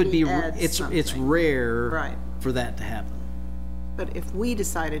if the it would city be adds it's rare right. for that to happen. But if we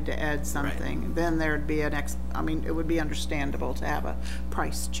decided to add something, right. then there'd be it would be understandable to have a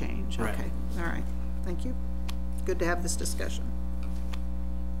price change. Right. Okay. All right. Thank you. Good to have this discussion.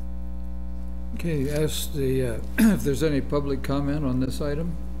 Okay, ask the if there's any public comment on this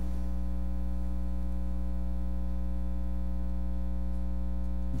item.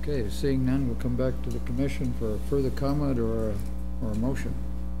 Okay, seeing none, we'll come back to the commission for a further comment or a motion.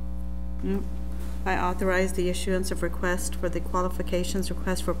 I authorize the issuance of request for the qualifications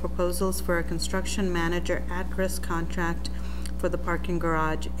request for proposals for a construction manager at-risk contract for the parking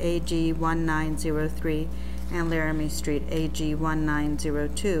garage AG 1903 and Laramie Street AG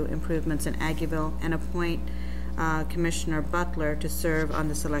 1902 improvements in Aggieville, and appoint Commissioner Butler to serve on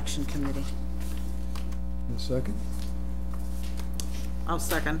the selection committee. A second. I'll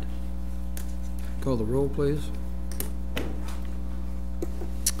second. Call the roll, please.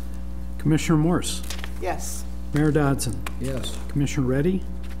 Commissioner Morse. Yes. Mayor Dodson. Yes. Commissioner Reddy.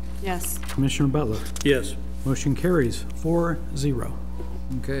 Yes. Commissioner Butler. Yes. Motion carries 4-0.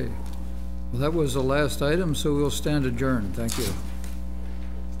 Okay. Well, that was the last item, so we'll stand adjourned. Thank you.